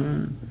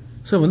yajna.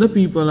 Some other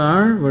people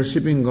are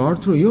worshipping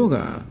God through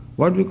yoga.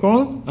 What we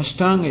call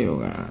Ashtanga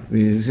yoga.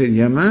 We say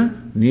yama,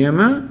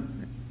 niyama,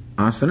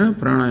 asana,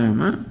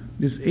 pranayama.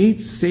 This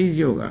 8-stage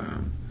yoga.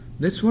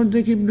 That's what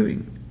they keep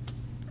doing.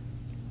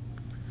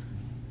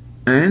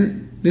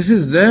 And this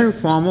is their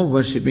form of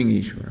worshipping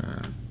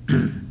Ishvara.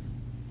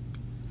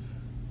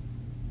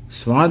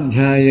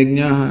 Swadhyaya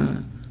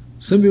yajna.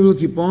 Some people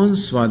keep on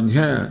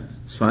swadhyaya.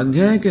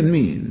 Swadhyaya can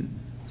mean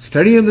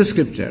study of the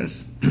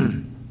scriptures.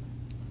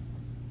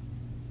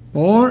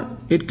 Or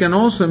it can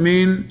also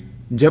mean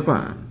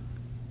japa.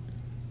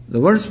 The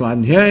word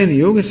swadhyaya in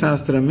Yoga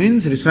Shastra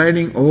means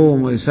reciting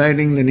Om,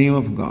 reciting the name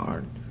of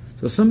God.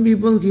 So some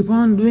people keep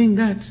on doing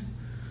that.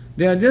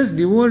 They are just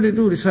devoted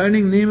to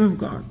reciting the name of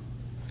God.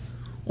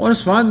 Or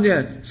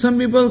swadhyaya. Some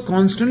people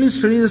constantly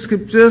study the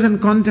scriptures and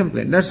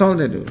contemplate. That's all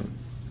they do.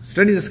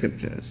 Study the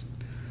scriptures.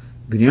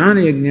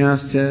 Jnana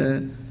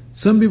yajnascha.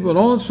 Some people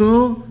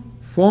also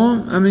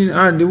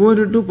are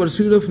devoted to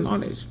pursuit of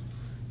knowledge.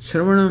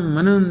 Shravanam,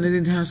 Manam,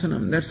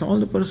 Nididhyasanam, that's all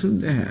the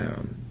pursuit they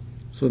have.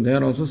 So they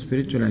are also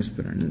spiritual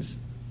aspirants.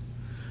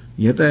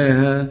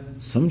 Yatayaha,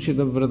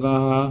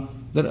 samshitavrataha,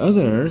 there are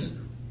others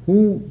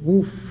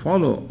who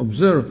follow,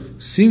 observe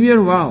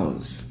severe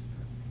vows.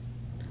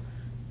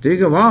 Take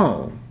a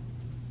vow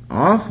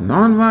of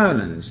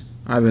non-violence.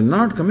 I will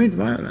not commit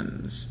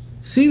violence.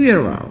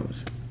 Severe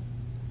vows.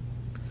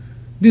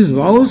 These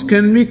vows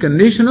can be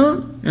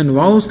conditional and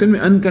vows can be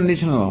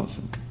unconditional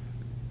also.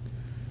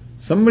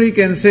 Somebody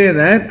can say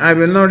that I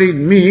will not eat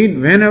meat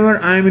whenever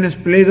I am in a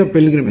place of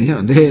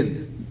pilgrimage.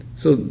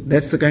 So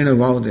that's the kind of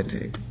vow they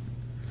take.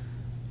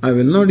 I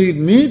will not eat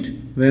meat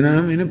when I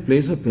am in a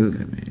place of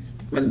pilgrimage.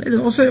 But that is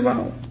also a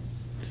vow.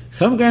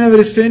 Some kind of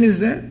restraint is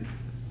there.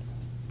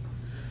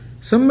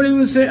 Somebody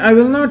will say, I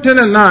will not tell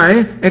a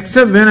lie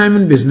except when I am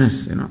in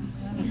business,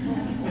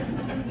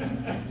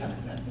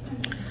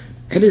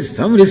 At least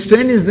some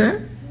restraint is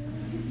there.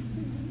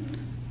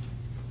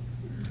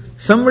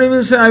 Somebody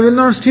will say, I will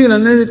not steal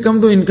unless it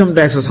comes to income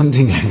tax or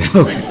something like that.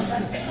 Okay.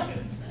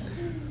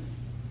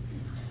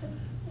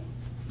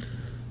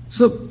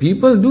 So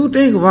people do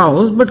take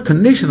vows, but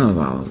conditional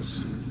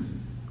vows.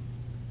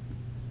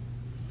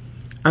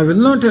 I will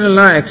not tell a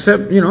lie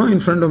except, in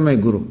front of my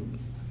guru.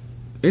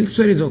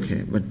 Elsewhere is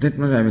okay, but that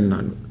much I will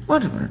not do.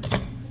 Whatever.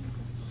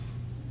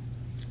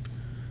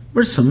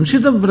 But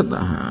samshita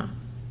vrataha,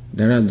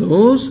 there are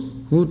those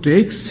who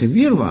take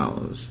severe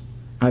vows.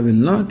 I will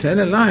not tell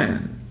a lie.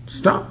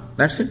 Stop.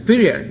 That's it,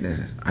 period. They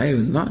say, I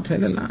will not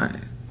tell a lie.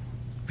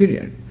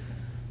 Period.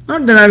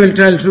 Not that I will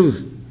tell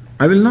truth.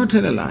 I will not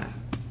tell a lie.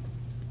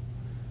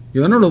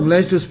 You are not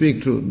obliged to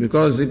speak truth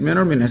because it may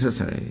not be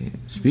necessary.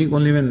 Speak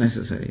only when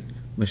necessary.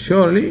 But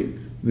surely,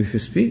 if you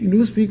speak,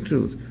 do speak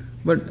truth.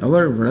 But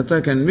our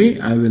vrata can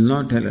be, I will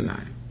not tell a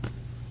lie.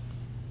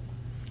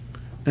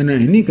 And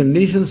in any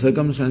condition,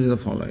 circumstances are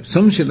followed.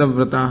 Samshita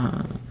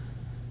vrataha.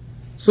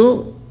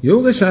 So,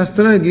 Yoga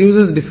Shastra gives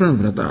us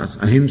different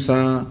vratas.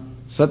 Ahimsa,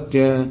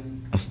 Satya,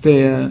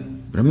 Asteya,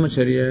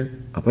 Brahmacharya,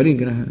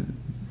 Aparigraha.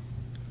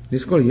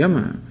 This is called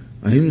Yama.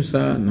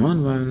 Ahimsa,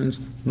 non-violence,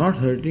 not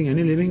hurting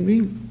any living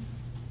being.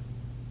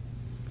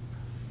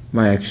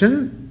 By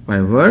action,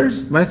 by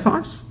words, by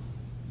thoughts.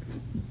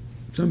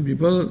 Some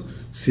people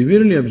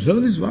severely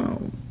observe this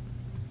vow.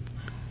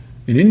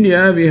 In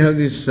India, we have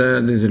this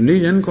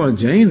religion called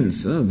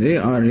Jains. They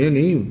are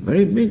really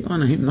very big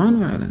on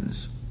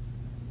non-violence.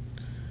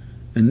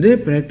 And they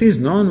practice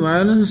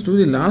non-violence to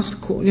the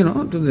last, to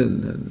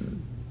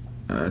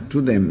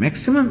the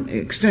maximum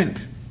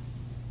extent.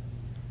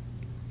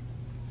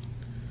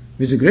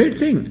 Which is a great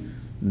thing.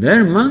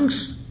 Their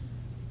monks,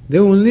 they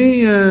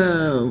only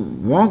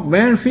walk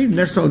bare feet,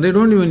 that's all. They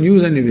don't even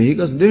use any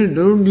vehicles. They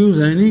don't use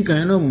any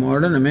kind of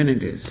modern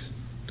amenities.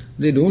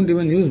 They don't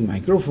even use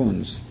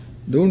microphones.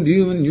 Don't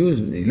even use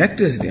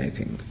electricity, I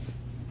think.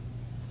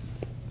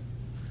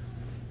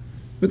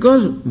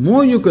 Because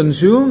more you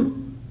consume,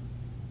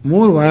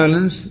 more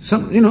violence,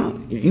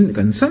 in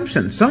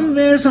consumption,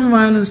 somewhere some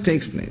violence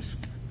takes place.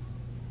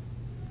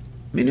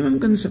 Minimum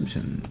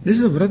consumption. This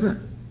is a vrata.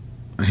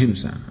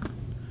 Ahimsa.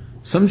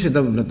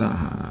 Samshita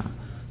vrataha.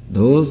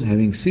 Those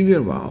having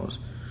severe vows.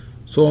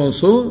 So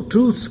also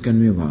truths can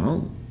be a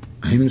vow.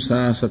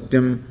 Ahimsa,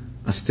 satyam,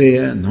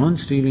 asteya,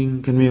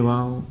 non-stealing can be a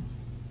vow.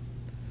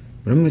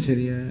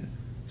 Brahmacharya,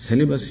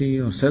 celibacy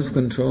or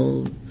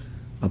self-control,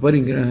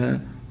 aparigraha,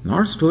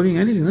 not storing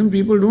anything. Some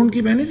people don't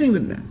keep anything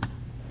with them.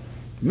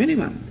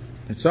 Minimum.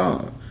 That's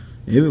all.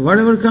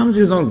 Whatever comes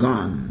is all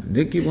gone.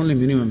 They keep only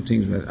minimum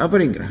things with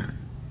aparigraha,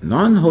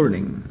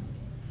 non-hoarding.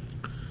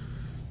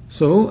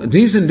 So,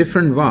 these and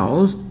different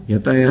vows,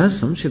 yataya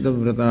samshita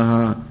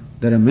vrataha.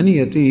 There are many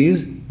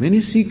yatis, many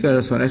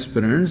seekers or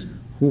aspirants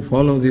who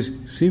follow these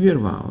severe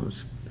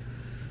vows.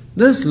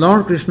 Thus,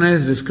 Lord Krishna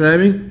is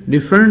describing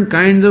different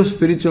kinds of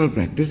spiritual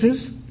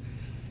practices.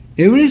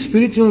 Every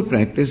spiritual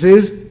practice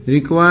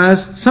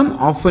requires some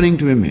offering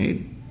to be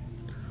made.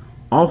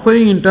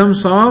 Offering in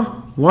terms of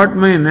what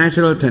my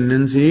natural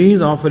tendency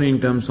is, offering in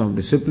terms of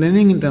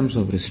disciplining, in terms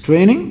of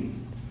restraining.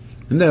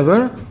 And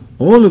therefore,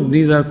 all of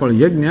these are called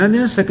yajna, they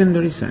are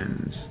secondary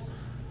sense.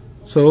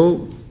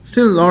 So,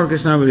 still Lord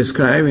Krishna will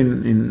describe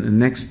in the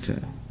next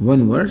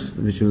one verse,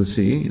 which we will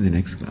see in the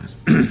next class.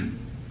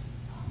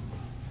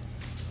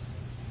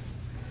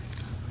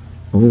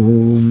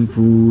 Om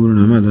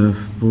Purnamadah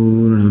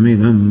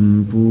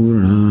Purnamidam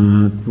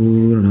Purnat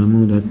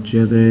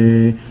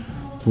Purnamudachyate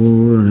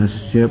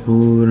Purnasya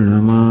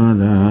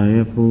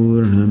Purnamadaya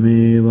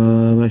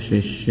Purnameva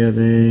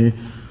Vashishyate.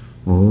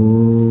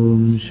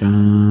 Om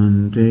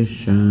Shanti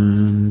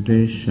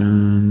Shanti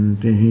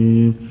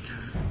Shanti.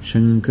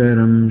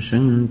 Shankaram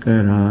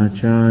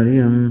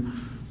Shankaracharyam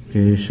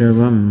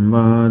Keshavam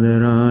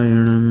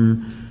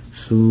Badarayanam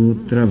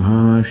Sutra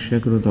Bhashya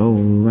Krutau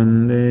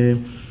Vande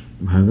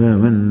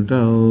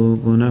Bhagavantau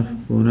Punah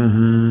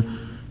Punah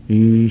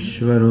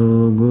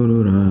Ishvaro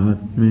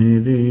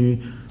Gururatmedi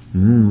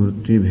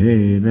Murti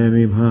Bheda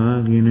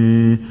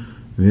Vibhagine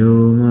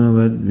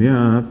Vyomavad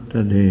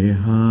Vyapta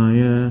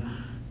Dehaya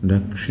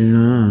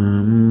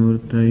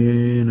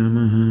Dakshinamurtaye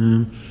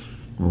Namaha.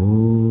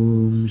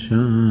 Om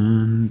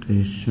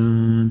Shanti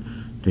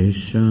Shanti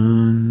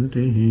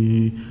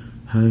Shanti.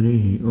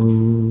 Hari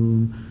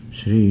Om.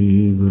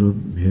 Shri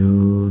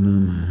Gurubhyo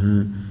Namaha.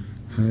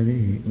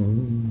 Hari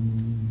Om.